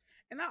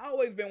 And I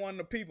always been one of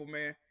the people,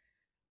 man.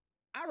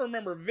 I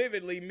remember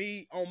vividly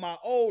me on my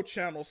old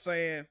channel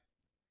saying,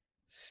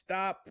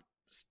 stop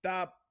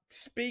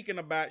speaking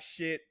about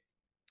shit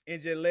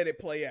and just let it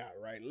play out,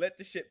 right? Let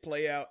the shit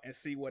play out and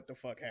see what the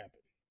fuck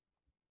happened.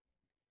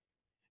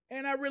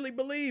 And I really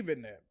believe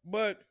in that.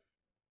 But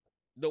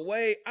the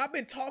way I've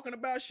been talking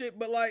about shit,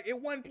 but like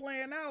it wasn't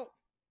playing out.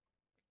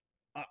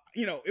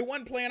 It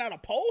wasn't playing out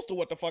opposed to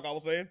what the fuck I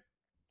was saying.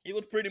 It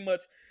was pretty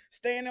much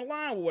staying in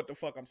line with what the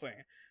fuck I'm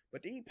saying.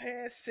 But these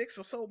past 6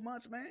 or so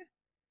months, man,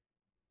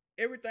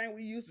 everything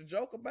we used to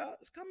joke about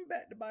is coming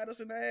back to bite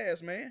us in the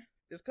ass, man.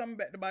 It's coming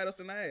back to bite us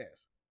in the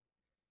ass.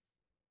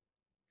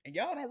 And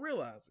y'all don't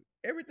realize it.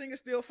 Everything is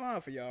still fine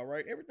for y'all,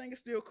 right? Everything is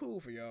still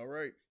cool for y'all,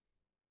 right?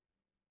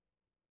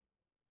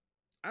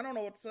 I don't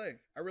know what to say.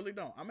 I really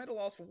don't. I'm at a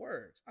loss for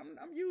words.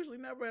 I'm usually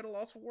never at a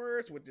loss for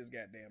words with this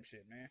goddamn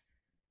shit, man.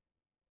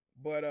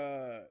 But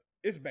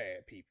it's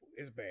bad, people.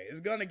 It's bad. It's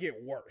gonna get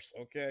worse,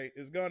 okay?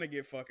 It's gonna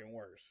get fucking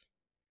worse.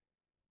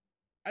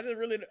 I just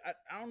really,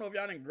 I don't know if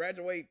y'all didn't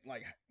graduate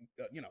like,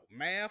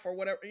 math or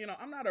whatever.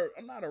 I'm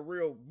not a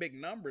real big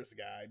numbers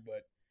guy,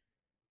 but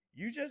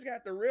you just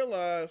got to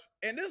realize,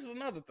 and this is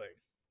another thing.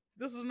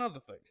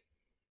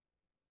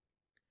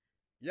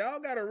 Y'all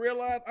got to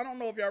realize, I don't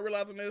know if y'all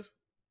realizing this,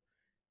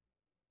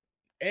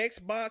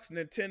 Xbox,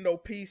 Nintendo,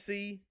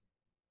 PC,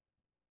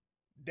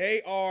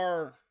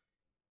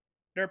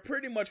 they're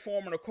pretty much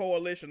forming a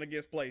coalition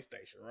against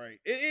PlayStation, right?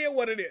 It is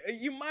what it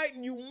is. You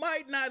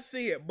might not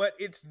see it, but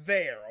it's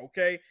there,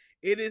 okay?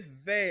 It is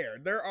there.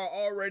 There are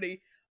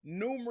already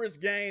numerous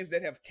games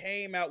that have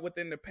came out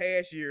within the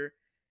past year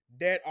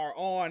that are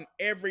on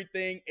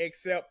everything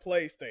except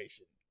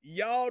PlayStation.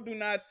 Y'all do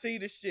not see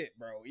the shit,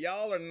 bro.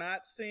 Y'all are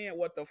not seeing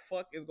what the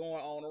fuck is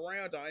going on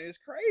around y'all. And it's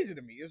crazy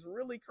to me. It's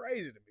really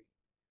crazy to me.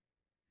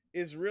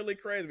 It's really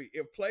crazy to me.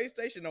 If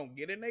PlayStation don't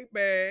get in their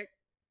bag,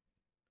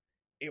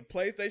 if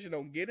PlayStation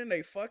don't get in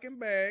their fucking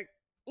bag,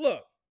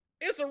 look,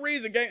 it's a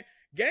reason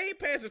Game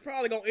Pass is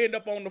probably gonna end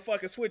up on the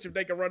fucking Switch if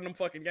they can run them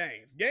fucking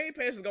games. Game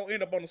Pass is gonna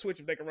end up on the Switch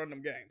if they can run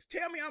them games.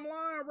 Tell me I'm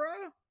lying,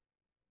 bro.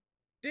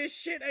 This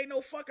shit ain't no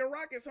fucking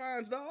rocket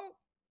science, dog.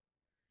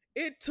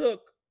 It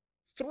took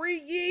 3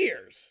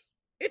 years.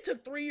 It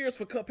took 3 years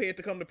for Cuphead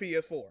to come to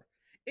PS4.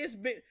 It's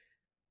been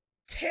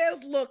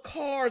Tesla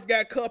cars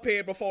got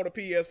Cuphead before the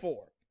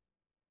PS4.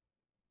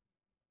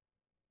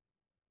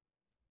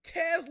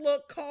 Tesla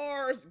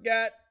cars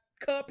got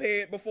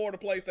Cuphead before the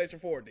PlayStation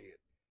 4 did.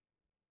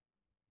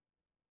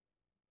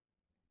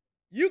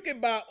 You can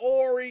buy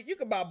Ori, you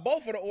can buy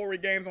both of the Ori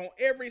games on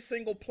every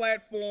single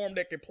platform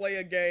that can play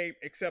a game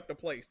except the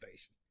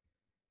PlayStation.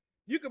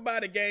 You can buy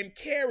the game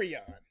Carry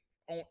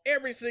on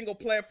every single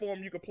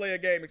platform you can play a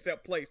game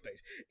except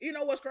PlayStation. You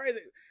know what's crazy?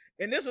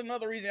 And this is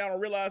another reason I don't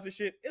realize this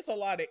shit. It's a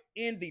lot of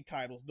indie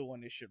titles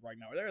doing this shit right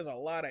now. There's a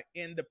lot of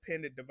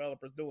independent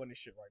developers doing this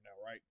shit right now,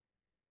 right?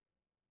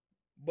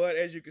 But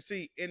as you can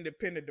see,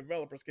 independent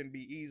developers can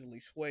be easily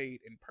swayed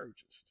and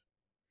purchased.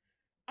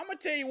 I'm gonna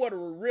tell you what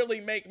will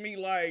really make me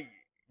like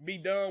be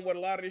done with a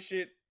lot of this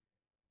shit.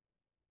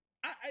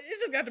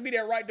 It's just got to be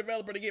that right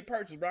developer to get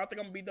purchased, bro. I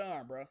think I'm gonna be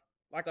done, bro.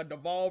 Like a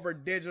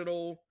Devolver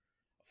Digital,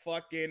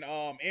 fucking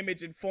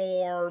Image and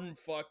Form,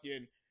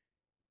 fucking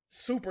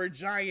Super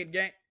Giant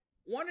game.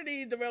 One of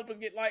these developers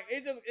get like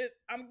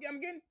I'm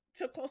getting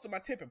too close to my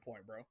tipping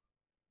point, bro.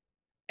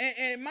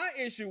 And my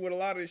issue with a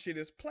lot of this shit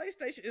is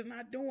PlayStation is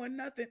not doing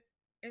nothing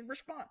in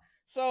response.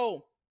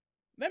 So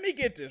let me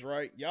get this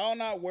right. Y'all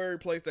not worried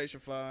PlayStation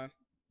 5.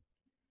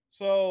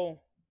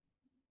 So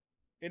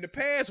in the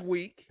past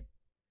week,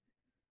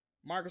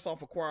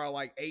 Microsoft acquired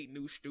like 8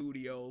 new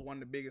studios, one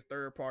of the biggest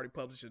third-party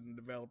publishers and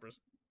developers.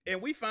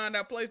 And we find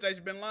out PlayStation's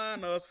been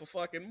lying to us for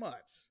fucking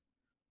months.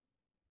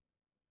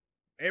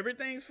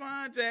 Everything's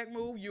fine,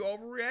 Jackmove. You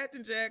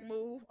overreacting,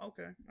 Jackmove.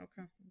 Okay.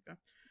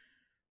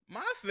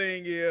 My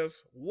thing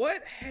is,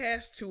 what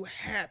has to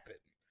happen?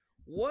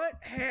 What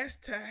has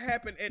to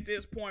happen at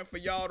this point for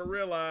y'all to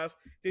realize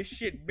this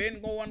shit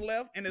been going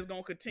left and it's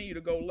going to continue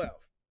to go left?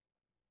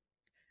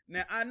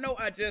 Now, I know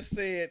I just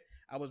said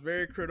I was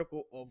very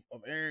critical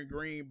of Aaron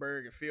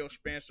Greenberg and Phil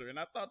Spencer, and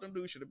I thought them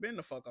dudes should have been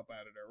the fuck up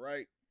out of there,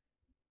 right?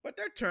 But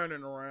they're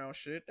turning around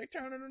shit. They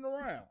turning it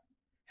around.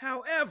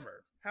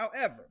 However,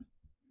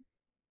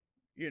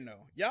 you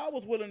know, y'all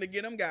was willing to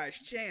get them guys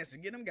chances,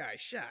 get them guys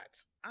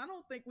shots. I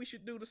don't think we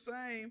should do the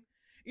same.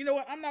 You know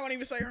what? I'm not going to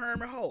even say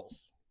Herman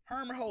Hulse.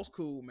 Herman Hulse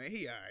cool, man.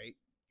 He alright.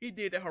 He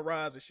did the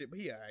Horizon shit, but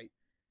he alright.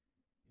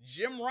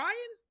 Jim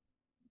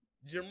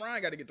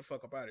Ryan got to get the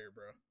fuck up out of here,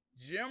 bro.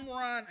 Jim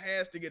Ryan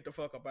has to get the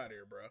fuck up out of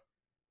here, bro.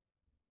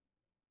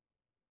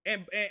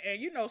 And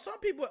you know, some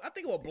people, I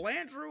think it was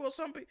Blandrew or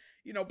something,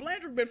 you know,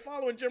 Blandrew been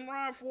following Jim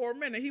Ryan for a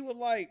minute. He was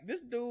like,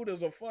 this dude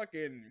is a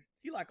fucking,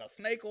 he like a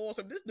snake oil or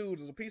something. This dude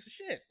is a piece of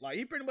shit. Like,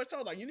 he pretty much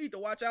told, like, you need to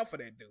watch out for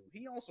that dude.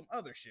 He on some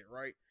other shit,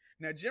 right?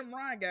 Now, Jim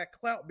Ryan got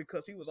clout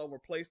because he was over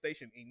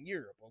PlayStation in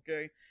Europe,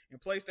 okay?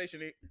 And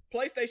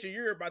PlayStation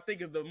Europe, I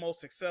think, is the most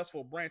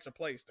successful branch of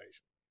PlayStation.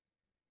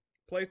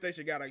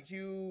 PlayStation got a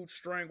huge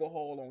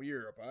stranglehold on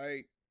Europe, all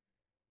right?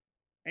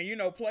 And you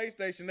know,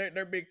 PlayStation,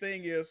 their big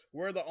thing is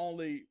we're the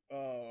only,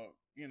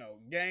 you know,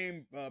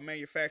 game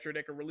manufacturer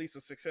that can release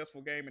a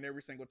successful game in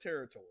every single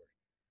territory.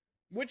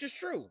 Which is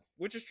true.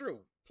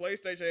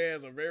 PlayStation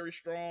has a very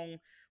strong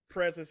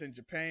presence in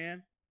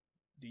Japan,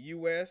 the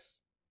US,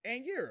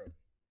 and Europe.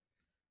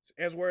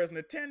 As whereas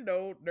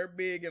Nintendo, they're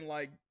big in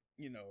like,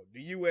 you know,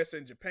 the US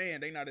and Japan,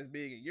 they not as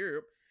big in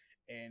Europe.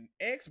 And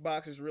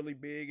Xbox is really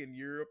big in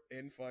Europe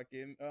and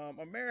fucking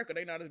America.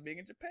 They not as big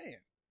in Japan.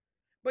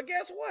 But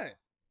guess what?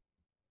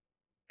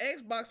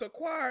 Xbox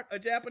acquired a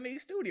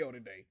Japanese studio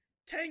today.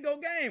 Tango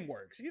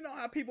Gameworks. You know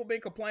how people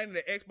been complaining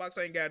that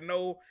Xbox ain't got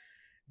no,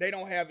 they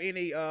don't have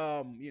any,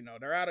 you know,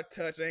 they're out of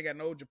touch. They ain't got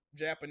no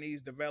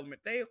Japanese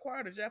development. They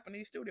acquired a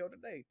Japanese studio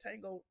today.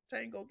 Tango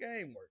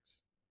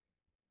Gameworks.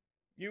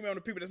 You remember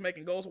the people that's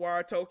making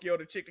Ghostwire Tokyo,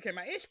 the chick that came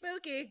out, it's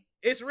spooky.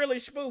 It's really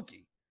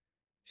spooky.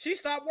 She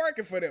stopped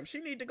working for them. She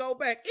need to go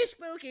back. It's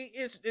spooky.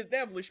 It's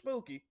definitely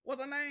spooky.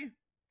 What's her name?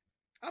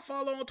 I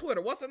follow on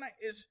Twitter. What's her name?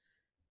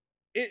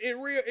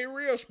 It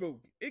real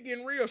spooky. It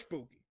getting real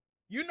spooky.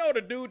 You know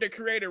the dude that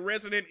created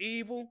Resident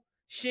Evil,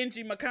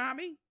 Shinji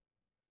Mikami?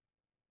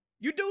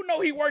 You do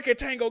know he work at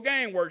Tango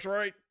Gameworks,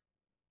 right?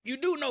 You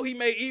do know he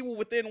made Evil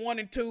Within 1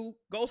 and 2,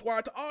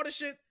 Ghostwire to all this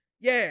shit?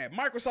 Yeah,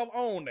 Microsoft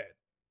owned that.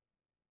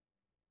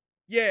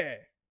 Yeah,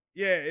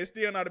 it's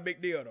still not a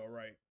big deal though,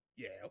 right?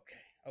 Yeah, okay.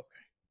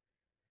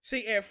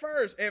 See, at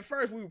first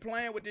we were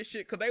playing with this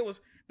shit because they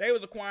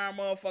was acquiring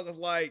motherfuckers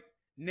like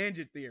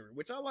Ninja Theory,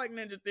 which I like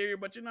Ninja Theory,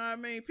 but you know what I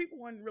mean? People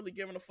weren't really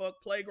giving a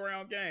fuck.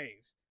 Playground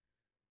games.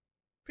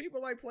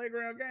 People like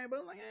Playground games, but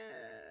I'm like,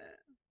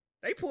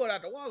 They pulled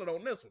out the wallet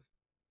on this one.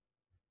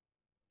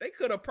 They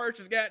could have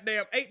purchased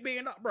goddamn $8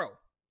 billion. Bro,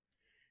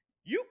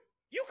 you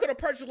could have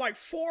purchased like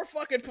 4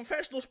 fucking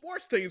professional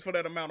sports teams for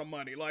that amount of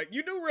money. Like,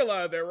 you do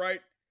realize that,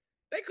 right?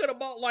 They could have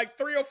bought like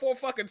 3 or 4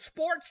 fucking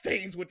sports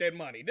teams with that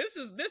money. This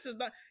is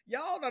not,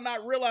 y'all are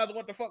not realizing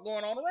what the fuck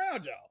going on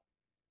around y'all.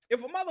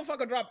 If a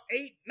motherfucker drop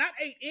 8, not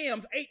 8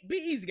 M's, 8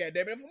 B's,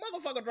 goddammit. If a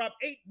motherfucker drop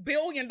 $8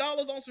 billion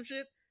on some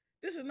shit,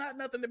 this is not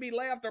nothing to be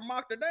laughed or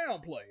mocked or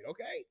downplayed,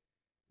 okay?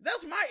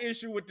 That's my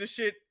issue with this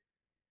shit.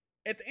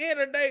 At the end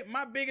of the day,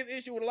 my biggest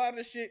issue with a lot of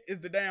this shit is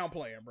the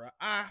downplaying, bro.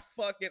 I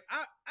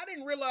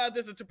didn't realize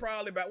this until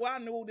probably about, well, I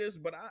knew this,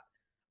 but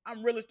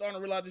I'm really starting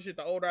to realize this shit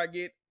the older I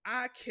get.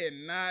 I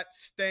cannot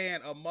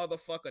stand a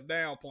motherfucker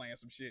downplaying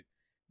some shit.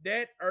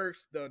 That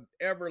irks the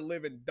ever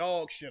living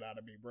dog shit out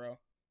of me, bro.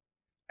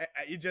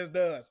 It just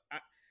does.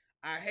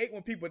 I hate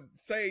when people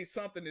say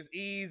something is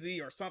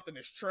easy or something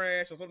is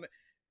trash or something.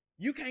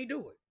 You can't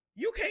do it.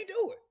 You can't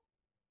do it.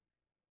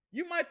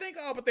 You might think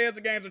all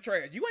Bethesda games are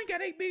trash. You ain't got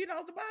 $8 billion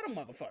to buy them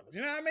motherfuckers.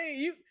 You know what I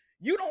mean?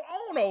 You don't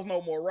own those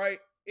no more, right?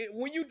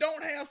 When you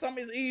don't have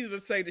something, it's easy to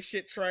say the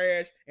shit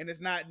trash and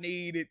it's not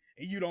needed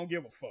and you don't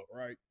give a fuck,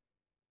 right?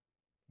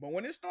 But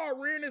when it start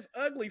rearing its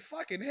ugly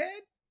fucking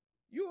head,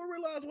 you will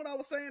realize what I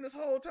was saying this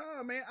whole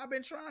time, man. I've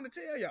been trying to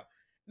tell y'all.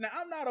 Now,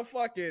 I'm not a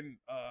fucking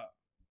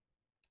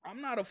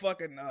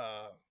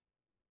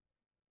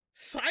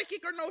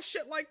psychic or no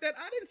shit like that.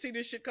 I didn't see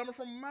this shit coming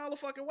from a mile of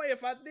fucking way.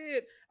 If I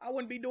did, I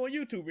wouldn't be doing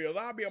YouTube videos.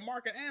 I'd be a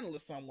market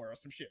analyst somewhere or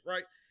some shit,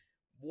 right?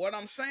 What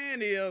I'm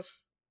saying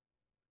is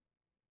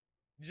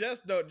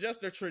just the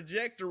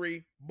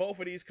trajectory both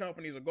of these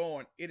companies are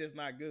going, it is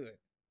not good.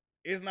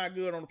 It's not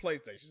good on the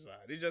PlayStation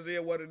side. It just is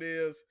what it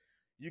is.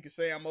 You can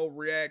say I'm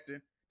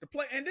overreacting.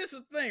 And this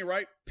is the thing,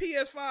 right?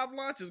 PS5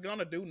 launch is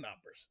gonna do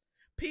numbers.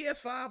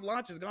 PS5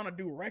 launch is gonna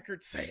do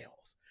record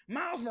sales.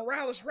 Miles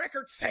Morales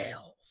record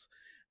sales.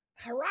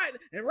 Horizon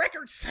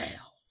record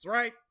sales,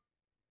 right?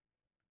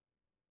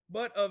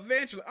 But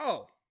eventually,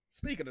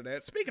 speaking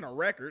of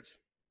records,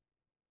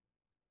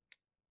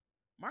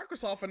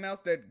 Microsoft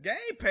announced that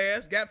Game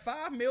Pass got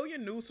 5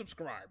 million new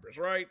subscribers,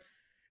 right?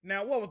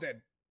 Now, what was that?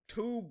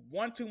 2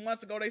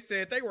 months ago, they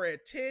said they were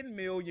at 10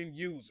 million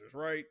users,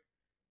 right?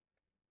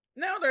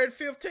 Now they're at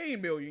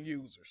 15 million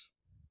users.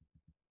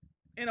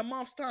 In a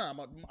month's time,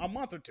 a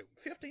month or two,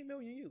 15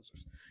 million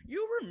users. Do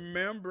you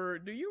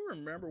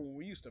remember when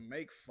we used to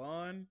make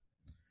fun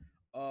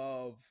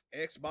of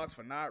Xbox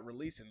for not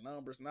releasing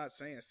numbers, not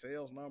saying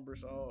sales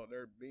numbers? Oh,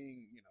 they're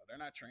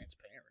not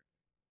transparent.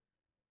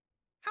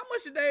 How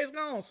much a Days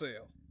Gone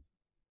sell?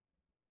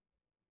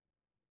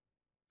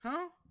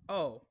 Huh?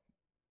 Oh,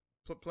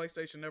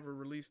 PlayStation never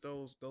released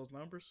those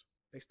numbers.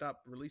 They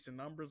stopped releasing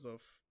numbers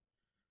of.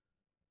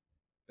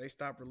 They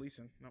stopped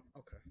releasing. No,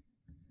 okay.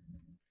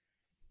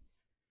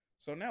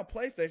 So now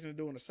PlayStation is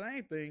doing the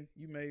same thing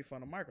you made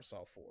fun of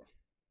Microsoft for.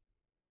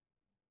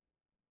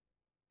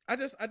 I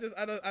just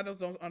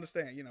don't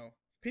understand.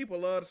 People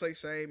love to say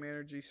same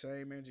energy,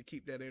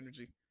 keep that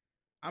energy.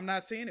 I'm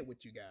not seeing it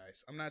with you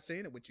guys.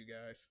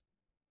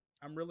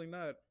 I'm really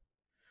not.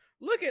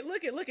 Look at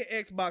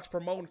Xbox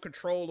promoting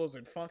controllers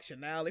and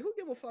functionality. Who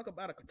give a fuck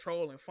about a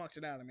controller and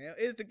functionality, man?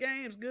 Is the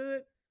games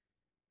good?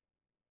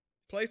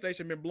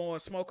 PlayStation been blowing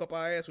smoke up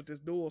our ass with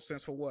this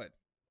DualSense for what?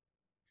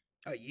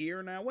 A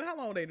year now? Well, how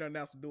long they done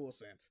announced the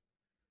DualSense?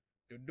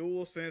 The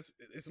DualSense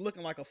is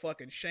looking like a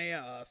fucking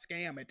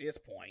scam at this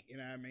point. You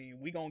know what I mean?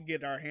 We gonna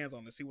get our hands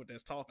on to see what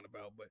that's talking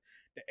about. But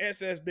the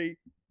SSD,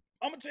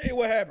 I'm gonna tell you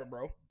what happened,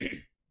 bro.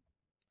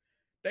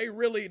 They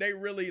really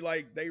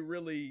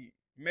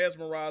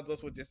mesmerized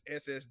us with this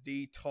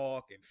SSD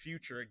talk and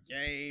future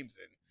games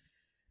and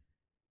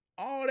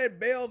all that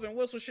bells and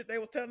whistles shit they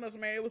was telling us,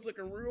 man. It was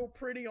looking real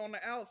pretty on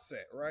the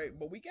outset, right?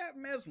 But we got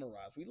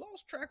mesmerized. We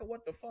lost track of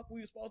what the fuck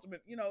we were supposed to be,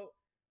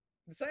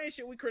 the same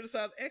shit we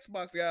criticized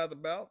Xbox guys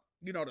about,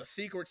 the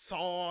secret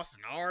sauce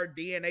and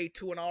RDNA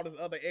 2 and all this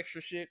other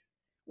extra shit.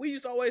 We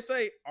used to always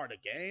say, are the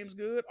games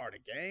good? Are the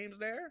games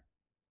there?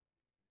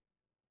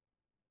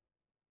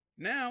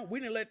 Now, we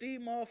didn't let these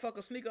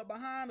motherfuckers sneak up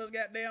behind us,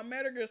 goddamn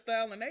Metal Gear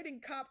style, and they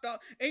didn't copped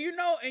out. And you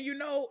know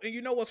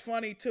what's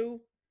funny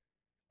too?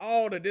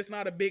 All the this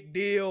not a big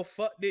deal,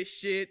 fuck this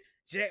shit,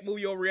 Jackmove,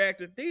 you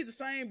overreacting. These the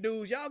same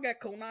dudes. Y'all got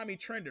Konami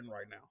trending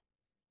right now.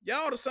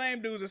 Y'all the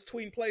same dudes that's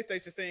tweeting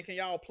PlayStation saying, can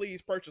y'all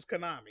please purchase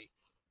Konami?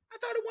 I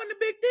thought it wasn't a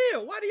big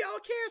deal. Why do y'all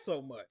care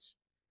so much?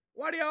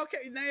 Why do y'all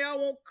care? Now y'all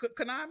want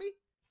Konami?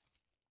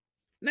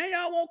 Now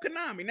y'all want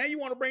Konami. Now you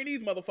want to bring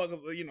these motherfuckers,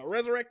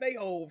 resurrect their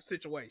whole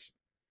situation.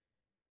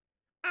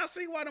 I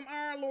see why them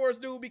Iron Lords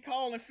do be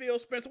calling Phil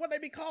Spencer. What they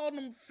be calling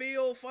them?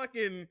 Phil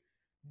fucking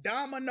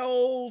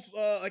Dominoes,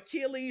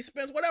 Achilles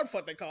Spencer, whatever the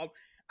fuck they call them.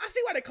 I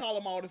see why they call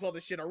them all this other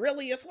shit.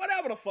 Aurelius,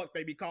 whatever the fuck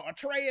they be called.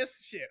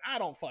 Atreus, shit. I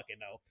don't fucking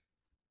know.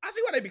 I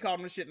see why they be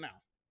calling this shit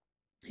now.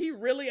 He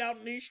really out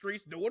in these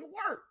streets doing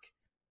work.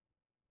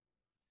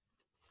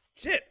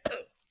 Shit.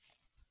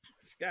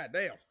 God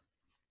damn.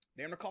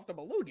 Damn, they're coughed up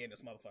a little again,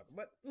 this motherfucker.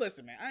 But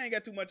listen, man, I ain't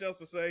got too much else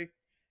to say.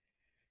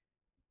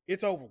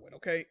 It's over with,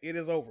 okay? It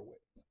is over with.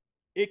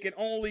 It can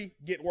only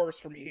get worse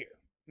from here.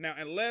 Now,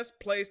 unless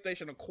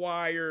PlayStation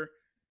acquire...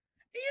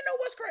 And you know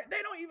what's crazy?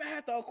 They don't even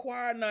have to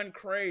acquire nothing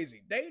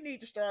crazy. They need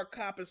to start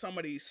copping some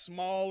of these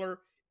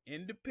smaller,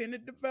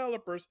 independent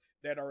developers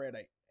that are at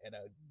a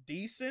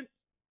decent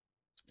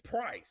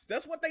price.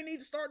 That's what they need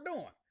to start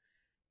doing.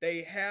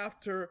 They have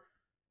to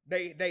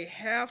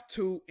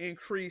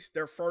increase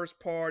their first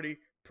party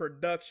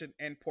production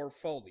and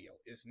portfolio.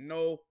 It's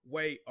no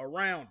way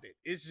around it.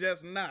 It's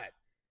just not.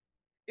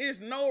 It's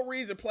no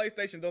reason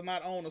PlayStation does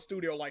not own a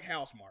studio like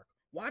Housemarque.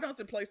 Why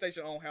doesn't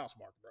PlayStation own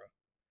Housemarque, bro?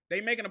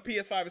 They making a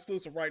PS5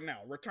 exclusive right now,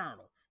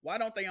 Returnal. Why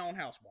don't they own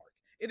Housemarque?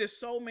 It is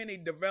so many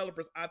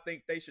developers I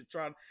think they should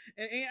try.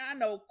 And I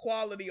know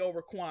quality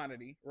over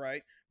quantity,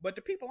 right? But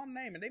the people I'm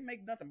naming, they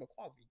make nothing but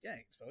quality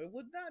games. So it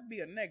would not be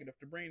a negative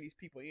to bring these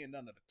people in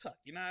under the tuck.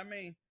 You know what I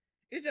mean?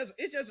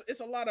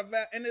 It's a lot of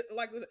value. And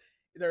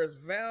there's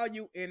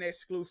value in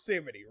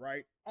exclusivity,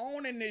 right?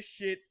 Owning this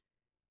shit,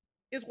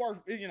 it's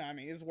worth, you know what I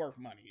mean? It's worth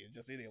money. It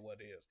is what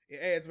it is. It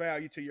adds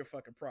value to your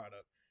fucking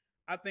product.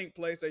 I think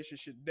PlayStation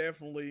should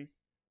definitely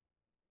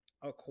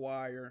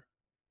acquire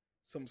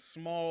some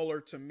smaller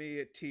to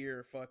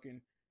mid-tier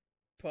fucking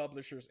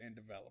publishers and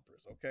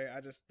developers. Okay, I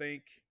just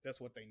think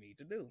that's what they need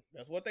to do.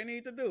 That's what they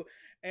need to do.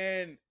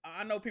 And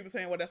I know people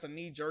saying, well, that's a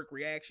knee-jerk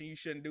reaction, you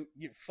shouldn't do.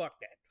 Fuck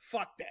that.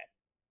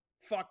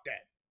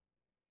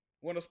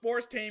 When a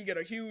sports team get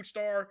a huge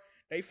star,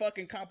 they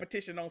fucking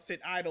competition don't sit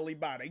idly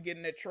by. They get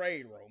in that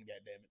trade room,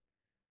 goddammit.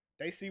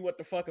 They see what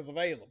the fuck is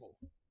available.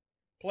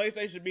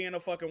 PlayStation be in a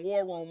fucking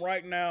war room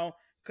right now,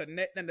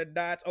 connecting the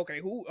dots.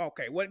 Okay,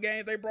 what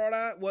games they brought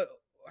out?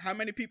 How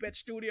many people at the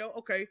studio?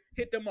 Okay,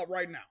 hit them up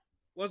right now.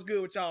 What's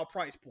good with y'all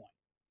price point?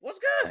 What's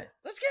good?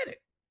 Let's get it.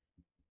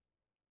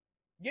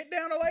 Get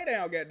down or lay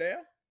down, goddamn.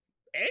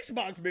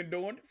 Xbox been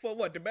doing it for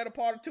the better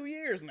part of 2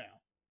 years now.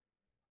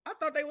 I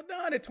thought they were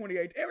done in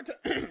 2018. Every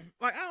time,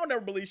 I don't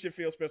ever believe shit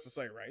Phil Spencer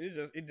say, right? It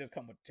just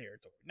come with the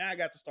territory. Now I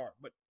got to start,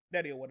 but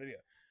that is what it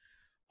is.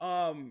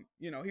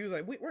 He was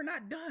like, we're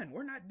not done.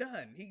 We're not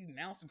done. He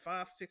announced in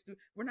 5, 6,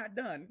 we're not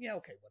done. Yeah,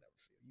 okay, whatever.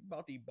 You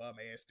bought these bum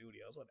ass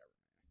studios, whatever.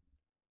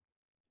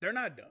 They're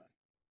not done.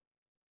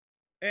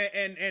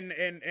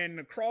 And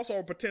the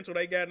crossover potential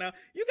they got now,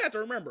 you got to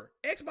remember,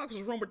 Xbox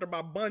was rumored to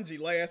buy Bungie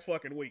last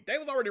fucking week. They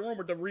was already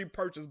rumored to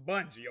repurchase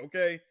Bungie,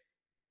 okay?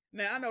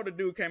 Now, I know the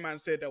dude came out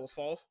and said that was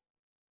false.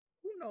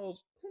 Who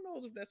knows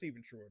if that's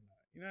even true or not?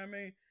 You know what I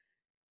mean?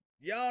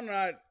 Y'all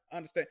not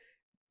understand.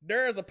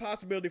 There is a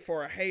possibility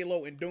for a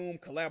Halo and Doom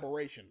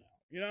collaboration now.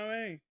 You know what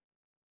I mean?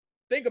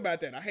 Think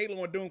about that. A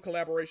Halo and Doom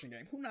collaboration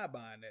game. Who not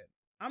buying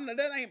that?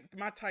 That ain't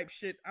my type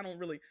shit. I don't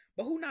really,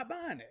 but who not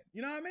buying that?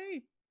 You know what I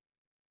mean?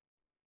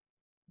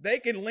 They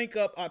can link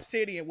up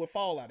Obsidian with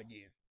Fallout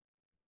again.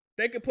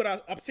 They could put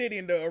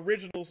Obsidian, the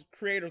original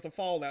creators of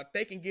Fallout,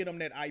 they can get them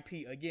that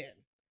IP again.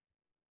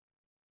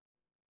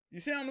 You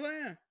see what I'm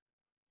saying?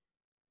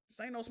 This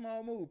ain't no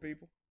small move,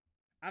 people.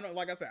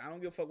 Like I said, I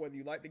don't give a fuck whether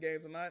you like the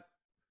games or not.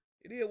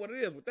 It is what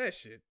it is with that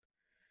shit.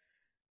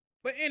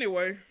 But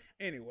anyway,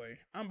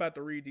 I'm about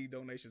to read these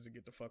donations and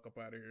get the fuck up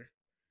out of here.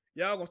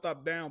 Y'all gonna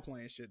stop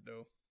downplaying shit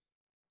though.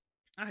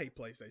 I hate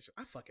PlayStation.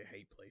 I fucking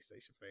hate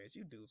PlayStation fans.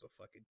 You dudes are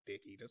fucking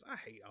dick eaters. I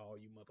hate all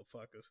you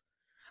motherfuckers.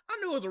 I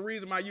knew it was a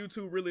reason my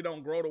YouTube really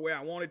don't grow the way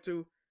I wanted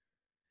to.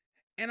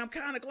 And I'm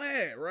kind of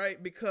glad,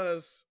 right?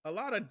 Because a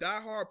lot of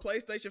diehard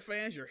PlayStation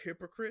fans, you're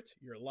hypocrites,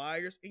 you're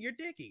liars, and you're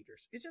dick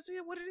eaters. It's just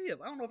what it is.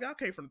 I don't know if y'all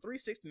came from the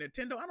 360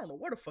 Nintendo. I don't know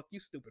where the fuck you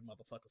stupid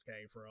motherfuckers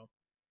came from.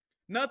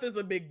 Nothing's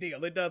a big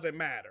deal. It doesn't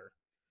matter.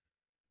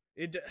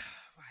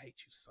 I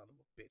hate you son of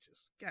a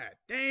bitches. God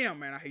damn,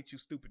 man, I hate you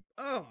stupid.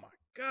 Oh my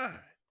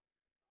God.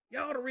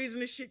 Y'all the reason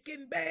this shit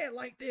getting bad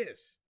like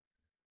this.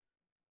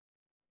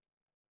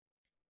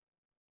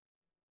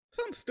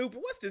 Some stupid,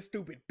 what's this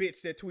stupid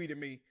bitch that tweeted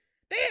me?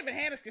 They haven't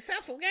had a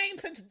successful game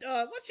since,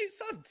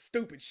 some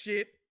stupid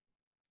shit.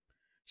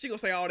 She gonna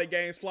say all their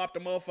games flopped.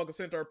 The motherfucker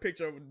sent her a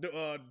picture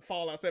of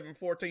Fallout 7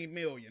 14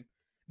 million.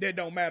 That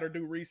don't matter,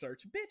 do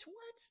research. Bitch,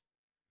 what?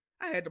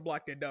 I had to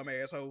block that dumb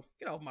asshole.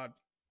 Get off my...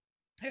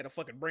 I had a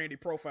fucking Brandy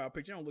profile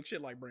picture. You don't look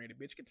shit like Brandy,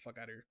 bitch. Get the fuck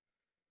out of here.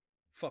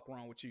 Fuck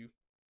wrong with you.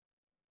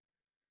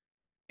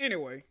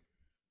 Anyway,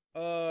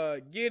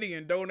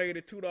 Gideon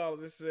donated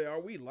 $2. It said,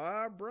 "Are we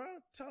live, bro?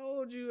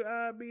 Told you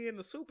I'd be in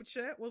the super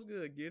chat. What's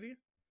good, Gideon?"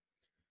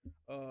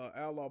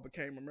 Outlaw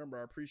became a member.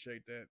 I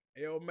appreciate that.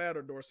 El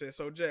Matador says,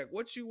 "So Jack,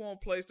 what you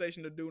want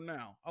PlayStation to do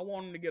now? I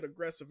want them to get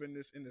aggressive in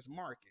this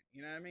market.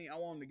 You know what I mean? I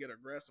want them to get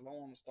aggressive. I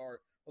want them to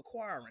start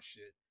acquiring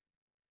shit.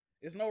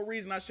 There's no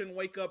reason I shouldn't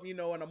wake up, in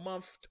a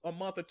month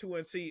or two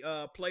and see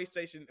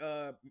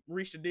PlayStation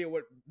reach a deal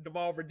with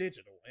Devolver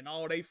Digital and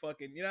all they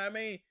fucking, you know what I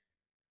mean?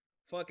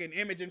 Fucking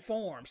Image and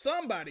Form.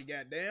 Somebody,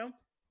 goddamn.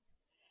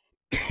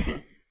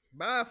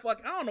 Buy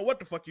fucking, I don't know what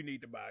the fuck you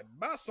need to buy.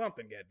 Buy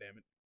something,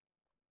 goddammit.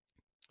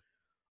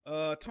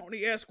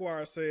 Tony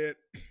Esquire said,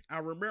 "I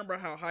remember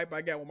how hype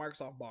I got when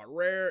Microsoft bought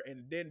Rare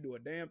and didn't do a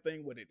damn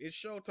thing with it.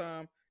 It's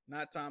showtime,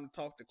 not time to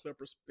talk to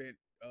Clippers spent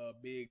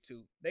big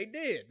too." They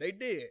did.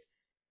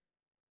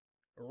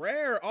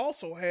 Rare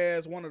also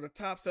has one of the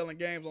top selling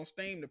games on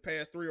Steam the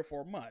past 3 or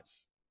 4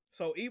 months.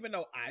 So even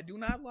though I do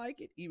not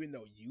like it, even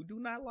though you do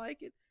not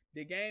like it,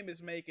 the game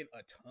is making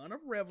a ton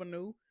of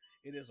revenue.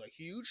 It is a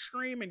huge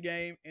streaming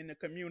game and the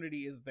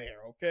community is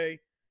there,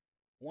 okay?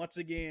 Once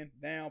again,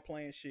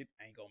 downplaying shit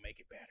ain't gonna make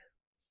it better.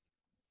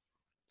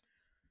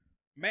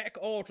 Mac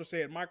Ultra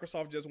said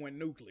Microsoft just went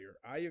nuclear.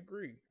 I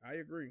agree.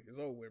 It's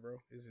over with, bro.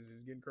 It's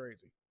getting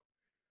crazy.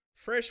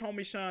 Fresh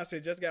Homie Sean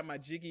said, "Just got my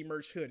Jiggy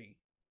merch hoodie.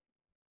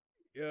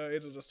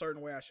 It was a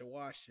certain way I should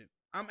wash it.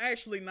 I'm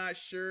actually not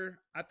sure.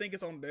 I think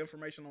it's on the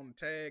information on the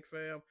tag,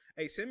 fam.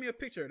 Hey, send me a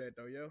picture of that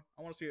though, yo.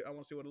 I want to see it. I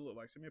want to see what it look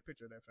like. Send me a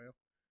picture of that, fam.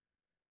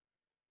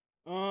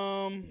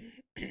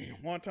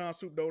 One time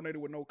Soup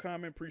donated with no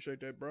comment. Appreciate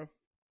that, bro.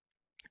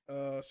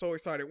 So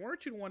excited.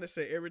 Weren't you the one that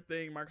said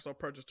everything Microsoft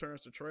purchase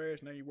turns to trash?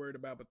 Now you worried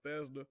about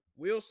Bethesda?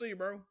 We'll see,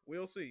 bro.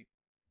 We'll see.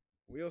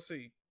 We'll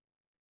see.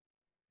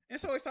 And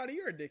so excited.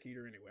 You're a dick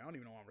eater anyway. I don't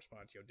even know why I'm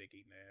responding to your dick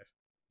eating ass.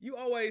 You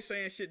always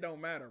saying shit don't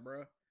matter,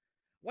 bro.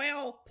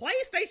 Well,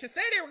 PlayStation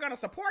said they were going to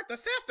support the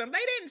system. They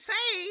didn't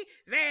say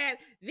that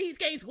these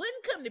games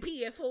wouldn't come to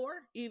PS4,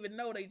 even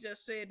though they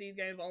just said these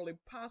games are only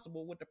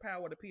possible with the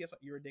power of the PS4.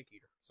 You're a dick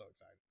eater. So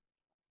excited.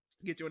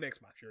 Get you an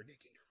Xbox. You're a dick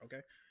eater,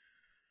 okay?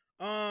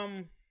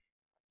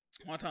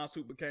 One time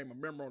Soup became a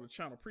member on the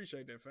channel.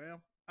 Appreciate that,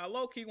 fam. I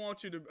low-key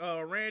want you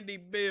to, Randy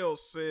Bill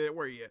said,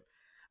 where you at?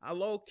 I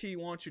low-key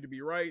want you to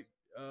be right,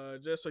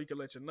 just so you can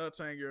let your nuts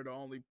hang. You're the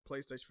only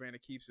PlayStation fan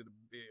that keeps it a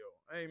bill.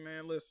 Hey,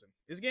 man, listen.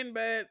 It's getting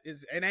bad.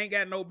 It ain't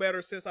got no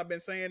better since I've been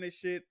saying this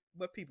shit,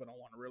 but people don't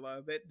want to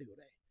realize that, do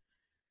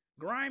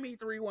they?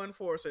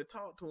 Grimy314 said,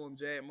 talk to him,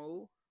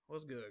 Jackmove.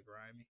 What's good,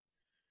 Grimy?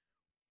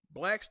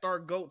 Black Star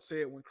Goat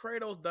said, when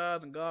Kratos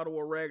dies in God of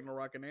War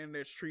Ragnarok and the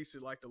internet treats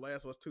it like The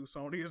Last of Us 2,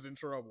 Sony is in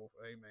trouble.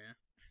 Hey, man.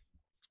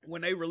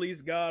 When they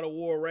release God of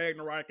War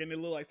Ragnarok and it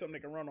look like something they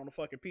can run on the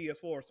fucking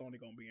PS4, Sony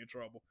gonna be in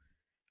trouble.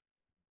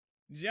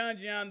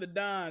 John the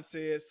Don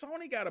says,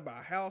 Sony got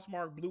about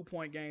Housemarque, Blue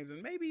Point Games,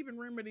 and maybe even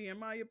Remedy, in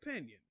my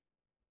opinion.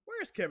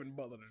 Where's Kevin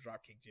Butler to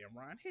Dropkick Jim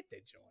Ryan? Hit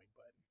that join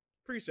button.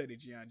 Appreciate it,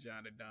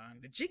 John the Don.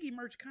 The Jiggy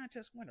merch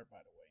contest winner, by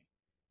the way.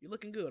 You're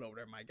looking good over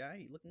there, my guy.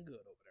 You're looking good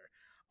over there.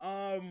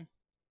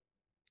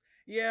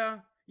 Yeah.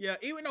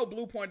 Even though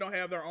Blue Point don't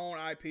have their own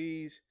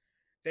IPs,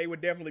 they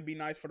would definitely be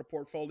nice for the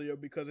portfolio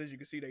because, as you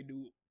can see, they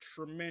do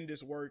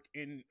tremendous work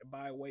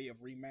by way of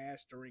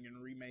remastering and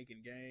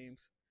remaking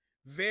games.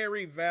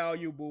 Very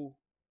valuable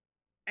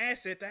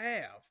asset to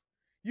have.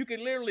 You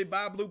can literally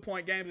buy Blue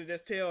Point Games and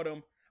just tell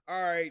them,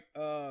 all right,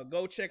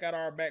 go check out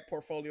our back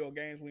portfolio of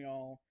games we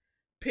own.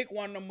 Pick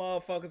one of them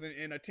motherfuckers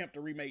and attempt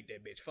to remake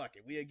that bitch. Fuck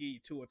it. We'll give you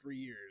 2 or 3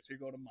 years. Here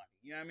go the money.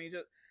 You know what I mean?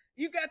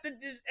 You got to,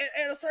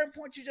 at a certain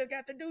point, you just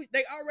got to do,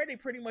 they already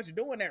pretty much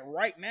doing that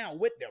right now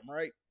with them,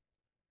 right?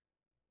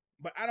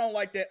 But I don't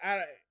like that.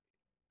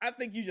 I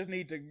think you just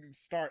need to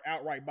start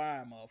outright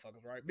buying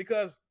motherfuckers, right?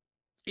 Because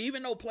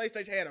even though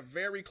PlayStation had a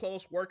very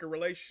close working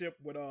relationship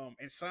with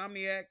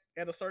Insomniac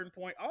at a certain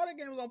point, all that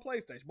game was on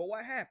PlayStation. But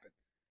what happened?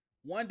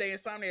 One day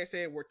Insomniac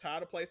said, we're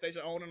tired of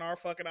PlayStation owning our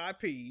fucking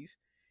IPs,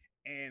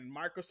 and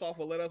Microsoft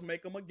will let us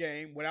make them a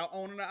game without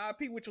owning the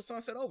IP, which was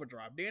Sunset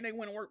Overdrive. Then they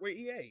went and worked with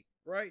EA,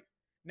 right?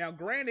 Now,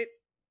 granted,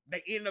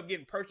 they ended up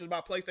getting purchased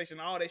by PlayStation.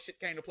 All that shit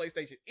came to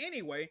PlayStation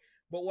anyway.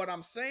 But what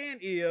I'm saying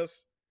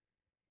is,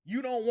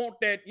 you don't want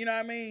that, you know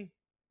what I mean?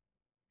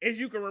 As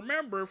you can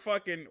remember,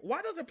 fucking,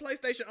 why doesn't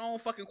PlayStation own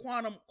fucking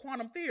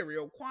Quantum Theory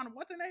or Quantum,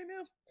 what the name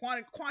is?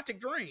 Quantic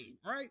Dream,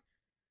 right?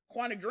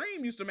 Quantic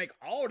Dream used to make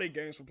all their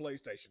games for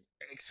PlayStation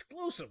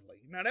exclusively.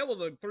 Now, that was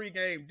a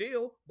 3-game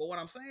deal, but what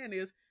I'm saying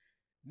is,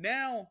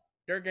 now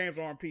their games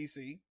are on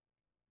PC.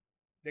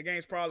 Their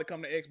games probably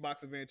come to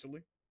Xbox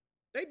eventually.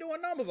 They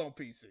doing numbers on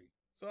PC.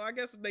 So I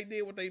guess they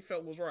did what they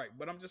felt was right.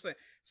 But I'm just saying,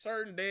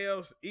 certain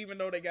devs, even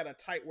though they got a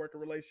tight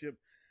working relationship,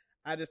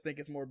 I just think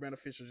it's more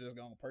beneficial just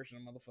going to purchase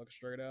a motherfucker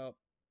straight up.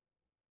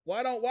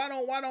 Why don't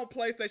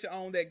PlayStation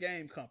own that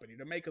game company?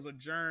 The makers of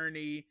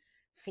Journey,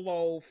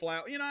 Flow,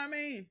 you know what I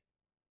mean?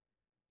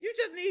 You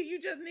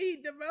just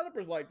need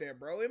developers like that,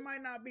 bro. It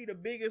might not be the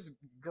biggest,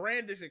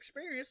 grandest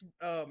experience,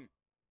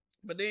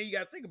 but then you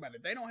got to think about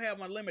it. They don't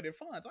have unlimited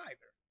funds either.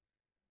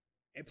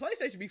 And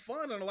PlayStation be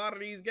funding a lot of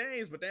these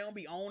games, but they don't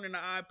be owning the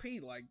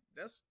IP. Like,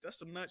 that's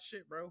some nut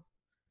shit, bro.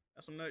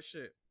 That's some nut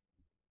shit.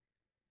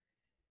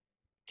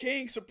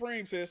 King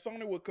Supreme says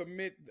Sony would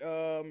commit,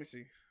 let me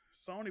see.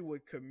 Sony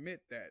would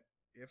commit that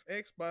if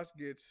Xbox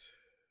gets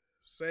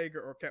Sega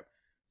or Cap.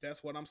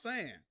 That's what I'm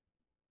saying.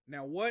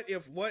 Now, what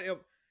if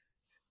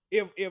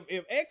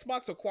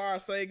Xbox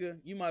acquires Sega,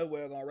 you might as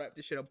well gonna wrap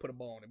this shit up and put a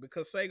bow on it,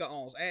 because Sega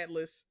owns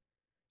Atlas.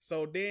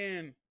 So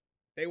then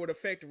they would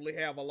effectively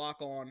have a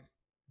lock on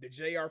the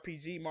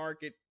JRPG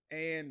market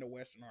and the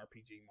Western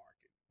RPG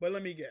market. But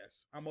let me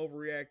guess, I'm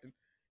overreacting.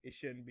 It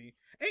shouldn't be.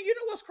 And you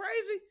know what's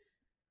crazy?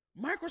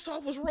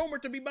 Microsoft was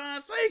rumored to be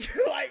buying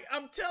Sega. Like,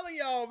 I'm telling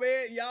y'all,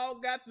 man, y'all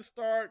got to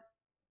start.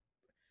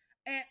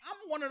 And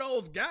I'm one of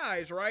those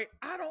guys, right?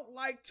 I don't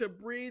like to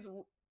breathe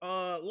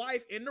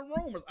life into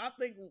rumors. I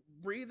think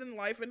breathing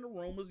life into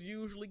rumors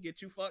usually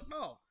get you fucked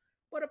off.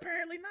 But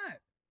apparently not.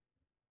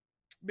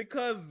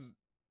 Because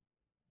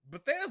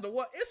Bethesda,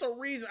 it's a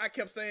reason I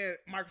kept saying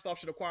Microsoft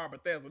should acquire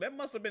Bethesda. That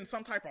must have been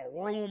some type of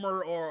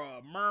rumor or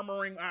a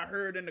murmuring I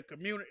heard in the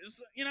community.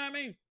 You know what I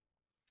mean?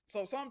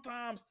 So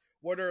sometimes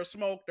where there's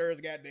smoke, there's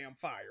goddamn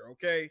fire,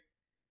 okay?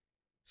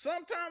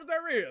 Sometimes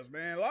there is,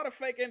 man. A lot of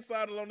fake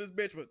insiders on this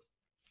bitch, but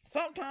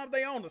sometimes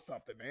they own to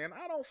something, man.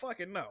 I don't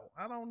fucking know.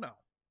 I don't know.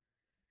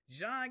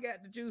 John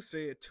Got the Juice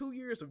said, 2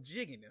 years of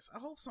jigginess. I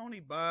hope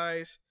Sony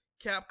buys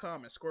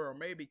Capcom and Square, or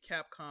maybe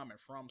Capcom and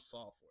From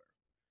Software.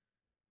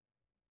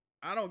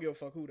 I don't give a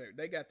fuck who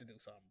they got to do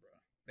something, bro.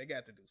 They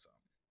got to do something.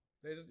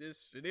 They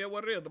just it is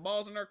what it is. The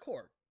ball's in their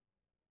court.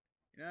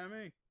 You know what I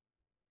mean?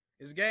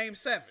 It's game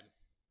 7.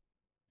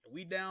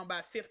 We down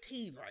by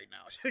 15 right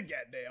now.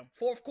 Goddamn.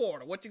 Fourth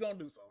quarter. What you gonna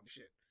do, some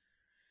shit?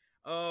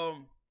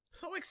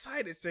 So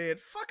excited,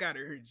 said, fuck out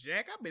of here,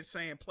 Jack. I've been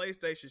saying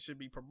PlayStation should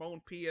be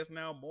promoting PS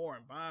Now more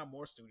and buying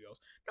more studios.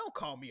 Don't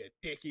call me a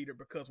dick eater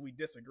because we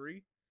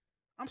disagree.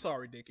 I'm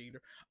sorry, dick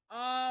eater.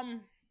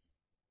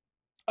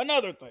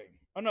 Another thing.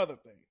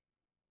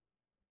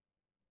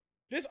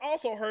 This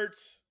also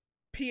hurts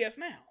PS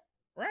Now,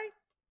 right?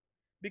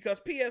 Because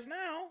PS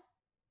Now,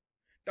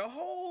 the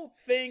whole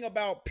thing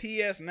about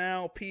PS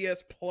Now,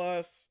 PS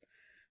Plus,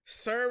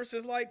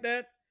 services like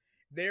that,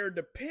 they're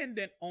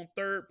dependent on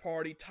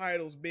third-party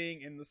titles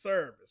being in the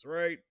service,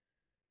 right?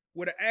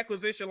 With an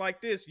acquisition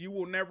like this, you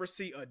will never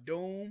see a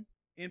Doom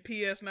in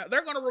PS Now.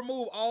 They're going to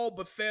remove all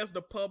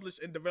Bethesda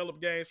published and developed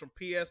games from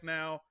PS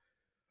Now,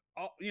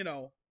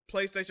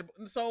 PlayStation.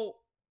 So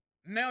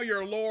now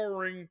you're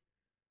lowering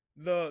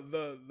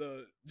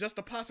the just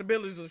the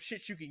possibilities of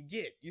shit you can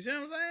get. You see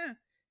what I'm saying?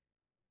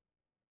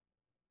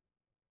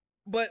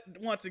 But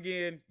once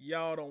again,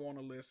 y'all don't want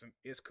to listen.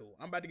 It's cool.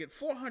 I'm about to get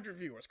 400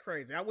 viewers.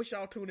 Crazy. I wish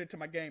y'all tuned into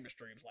my gaming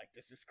streams like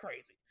this. It's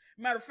crazy.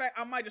 Matter of fact,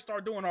 I might just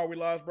start doing Are We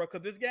Lives, bro,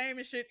 because this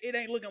gaming shit, it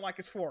ain't looking like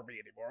it's for me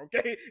anymore,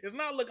 okay? It's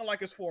not looking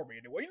like it's for me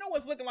anymore. You know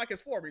what's looking like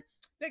it's for me?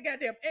 That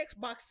goddamn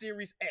Xbox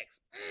Series X.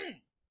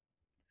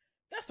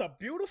 That's a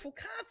beautiful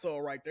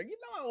console right there. You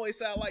know I always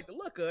say I like the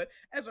look of it.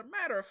 As a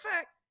matter of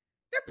fact,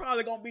 they're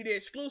probably going to be the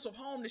exclusive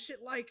home to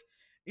shit like,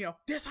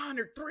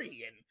 Dishonored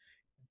 3 and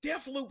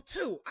Deathloop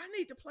 2. I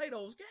need to play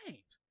those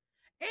games.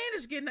 And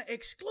it's getting an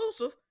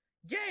exclusive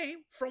game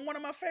from one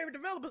of my favorite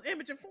developers,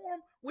 Image and Form,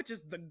 which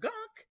is The Gunk.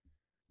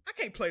 I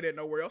can't play that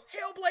nowhere else.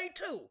 Hellblade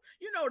 2.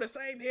 You know, the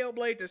same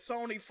Hellblade that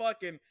Sony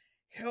fucking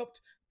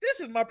helped.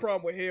 This is my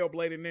problem with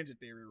Hellblade and Ninja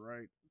Theory,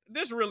 right?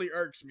 This really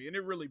irks me and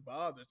it really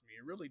bothers me.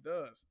 It really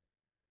does.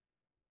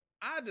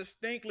 I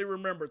distinctly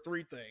remember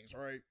 3 things,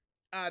 right?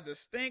 I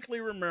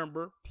distinctly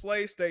remember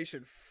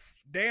PlayStation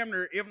damn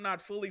near, if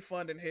not fully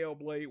funding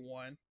Hellblade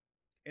 1.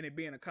 And it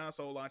being a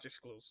console launch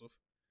exclusive.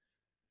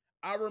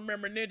 I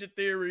remember Ninja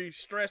Theory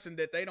stressing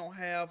that they don't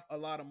have a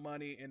lot of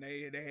money and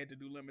they had to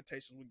do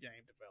limitations with game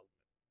development.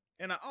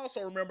 And I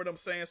also remember them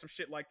saying some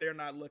shit like they're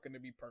not looking to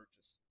be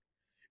purchased.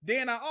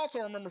 Then I also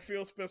remember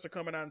Phil Spencer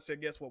coming out and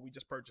said, guess what? We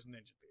just purchased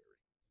Ninja Theory.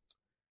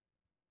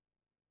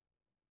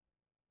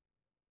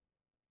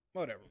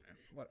 Whatever, man.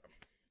 Whatever.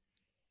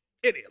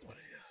 It is what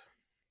it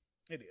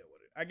is. It is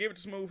what it is. I give it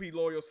to Smooth. He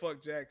loyal as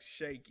fuck. Jack's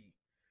shaky.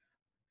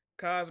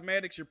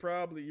 Cosmetics, you're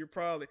probably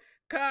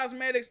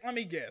cosmetics. Let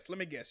me guess.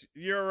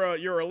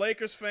 You're a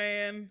Lakers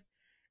fan.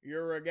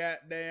 You're a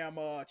goddamn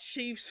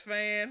Chiefs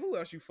fan. Who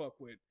else you fuck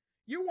with?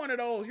 You're one of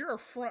those. You're a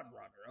front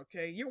runner,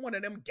 okay? You're one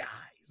of them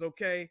guys,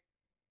 okay?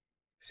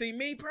 See,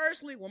 me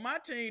personally, when my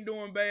team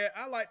doing bad,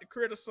 I like to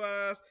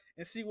criticize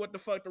and see what the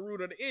fuck the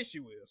root of the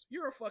issue is.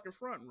 You're a fucking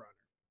front runner.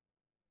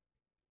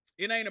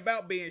 It ain't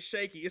about being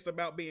shaky. It's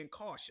about being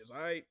cautious,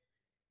 all right?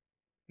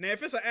 Now,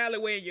 if it's an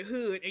alleyway in your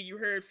hood and you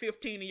heard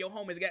 15 of your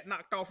homies got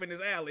knocked off in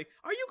this alley,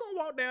 are you gonna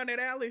walk down that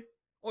alley?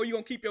 Or are you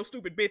gonna keep your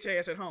stupid bitch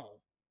ass at home?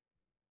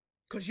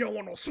 Cause you don't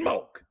want no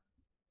smoke.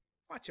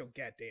 Watch your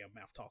goddamn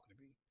mouth talking to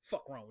me.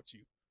 Fuck wrong with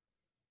you.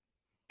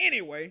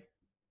 Anyway,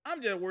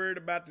 I'm just worried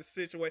about the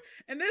situation.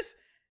 And this,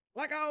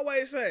 like I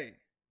always say,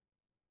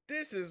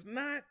 this is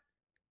not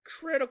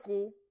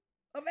critical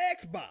of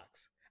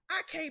Xbox.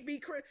 I can't be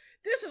critical.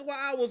 This is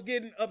why I was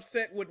getting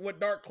upset with what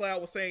Dark Cloud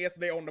was saying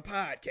yesterday on the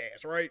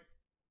podcast, right?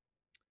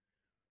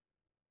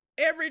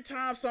 Every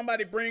time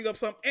somebody bring up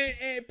something,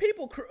 and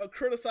people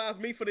criticize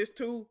me for this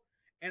too,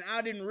 and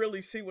I didn't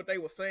really see what they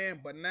were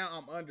saying, but now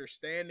I'm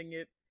understanding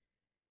it.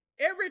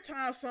 Every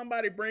time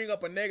somebody bring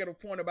up a negative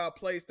point about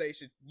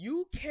PlayStation,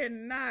 you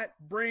cannot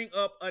bring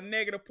up a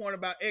negative point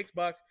about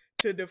Xbox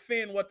to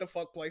defend what the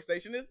fuck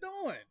PlayStation is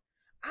doing.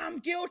 I'm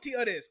guilty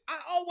of this. I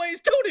always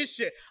do this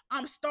shit.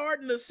 I'm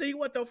starting to see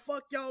what the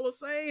fuck y'all are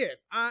saying.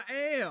 I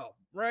am,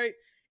 right?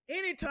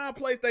 Anytime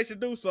PlayStation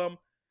do something,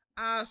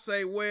 I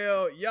say,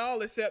 well,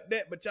 y'all accept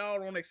that, but y'all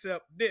don't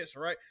accept this,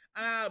 right?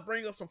 And I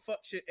bring up some fuck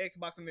shit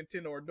Xbox and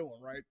Nintendo are doing,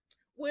 right?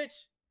 Which,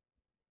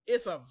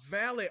 it's a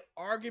valid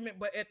argument,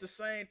 but at the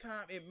same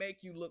time, it make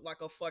you look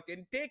like a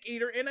fucking dick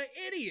eater and an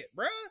idiot,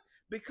 bruh.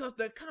 Because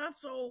the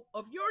console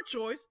of your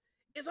choice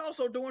is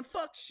also doing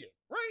fuck shit,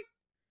 right?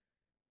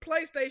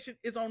 PlayStation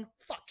is on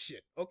fuck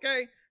shit,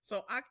 okay?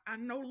 So I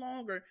no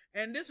longer,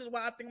 and this is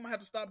why I think I'm gonna have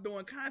to stop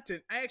doing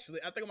content.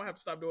 Actually, I think I'm gonna have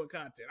to stop doing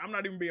content. I'm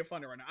not even being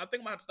funny right now. I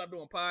think I'm gonna have to stop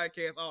doing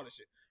podcasts, all this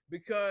shit.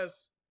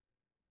 Because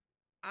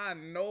I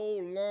no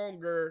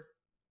longer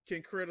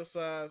can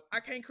criticize. I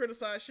can't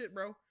criticize shit,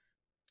 bro.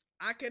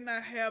 I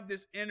cannot have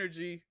this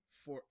energy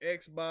for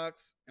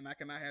Xbox, and I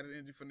cannot have this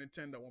energy for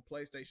Nintendo when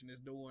PlayStation is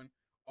doing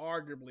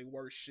arguably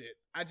worse shit.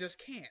 I just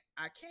can't.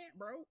 I can't,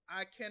 bro.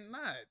 I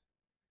cannot.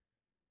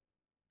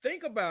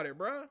 Think about it,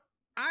 bro.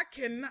 I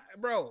cannot,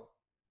 bro.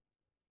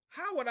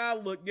 How would I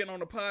look getting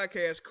on the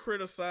podcast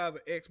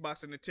criticizing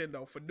Xbox and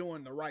Nintendo for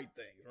doing the right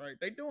things, right?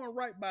 They doing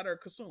right by their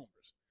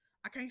consumers.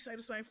 I can't say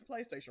the same for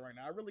PlayStation right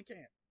now. I really can't.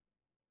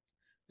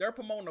 They're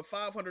promoting a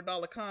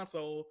 $500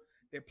 console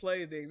that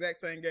plays the exact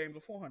same games a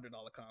 $400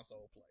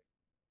 console play.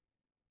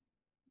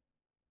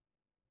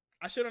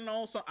 I should have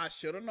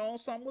known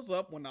something was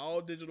up when the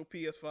all digital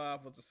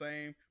PS5 was the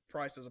same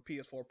price as a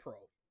PS4 Pro.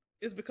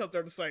 It's because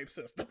they're the same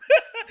system.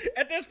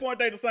 At this point,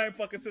 they're the same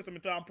fucking system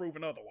until I'm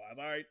proven otherwise,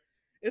 all right?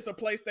 It's a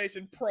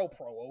PlayStation Pro,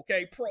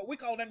 okay? Pro. We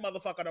call that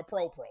motherfucker the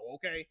Pro,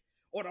 okay?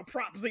 Or the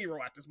Prop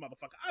Zero at this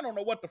motherfucker. I don't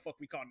know what the fuck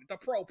we call it. The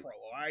Pro, all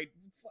right?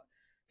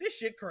 This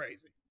shit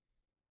crazy.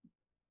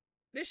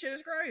 This shit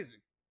is crazy.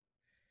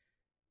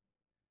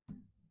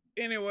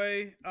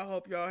 Anyway, I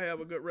hope y'all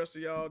have a good rest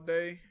of y'all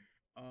day.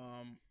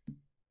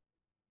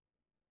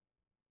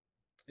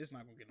 It's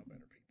not gonna get no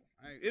better,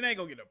 people. It ain't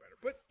gonna get no better.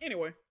 But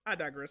anyway, I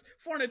digress.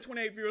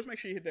 428 viewers. Make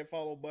sure you hit that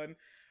follow button.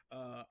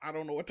 I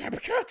don't know what type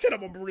of content I'm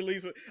gonna be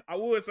releasing. I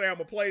would say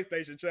I'm a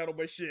PlayStation channel,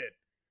 but shit.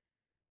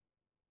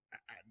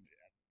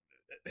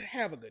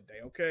 Have a good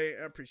day, okay?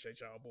 I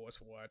appreciate y'all boys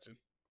for watching.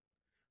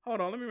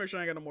 Hold on, let me make sure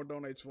I ain't got no more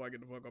donations before I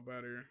get the fuck up out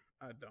of here.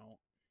 I don't.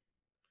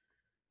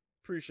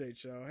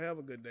 Appreciate y'all. Have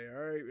a good day,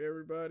 all right,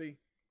 everybody?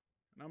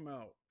 And I'm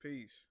out.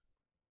 Peace.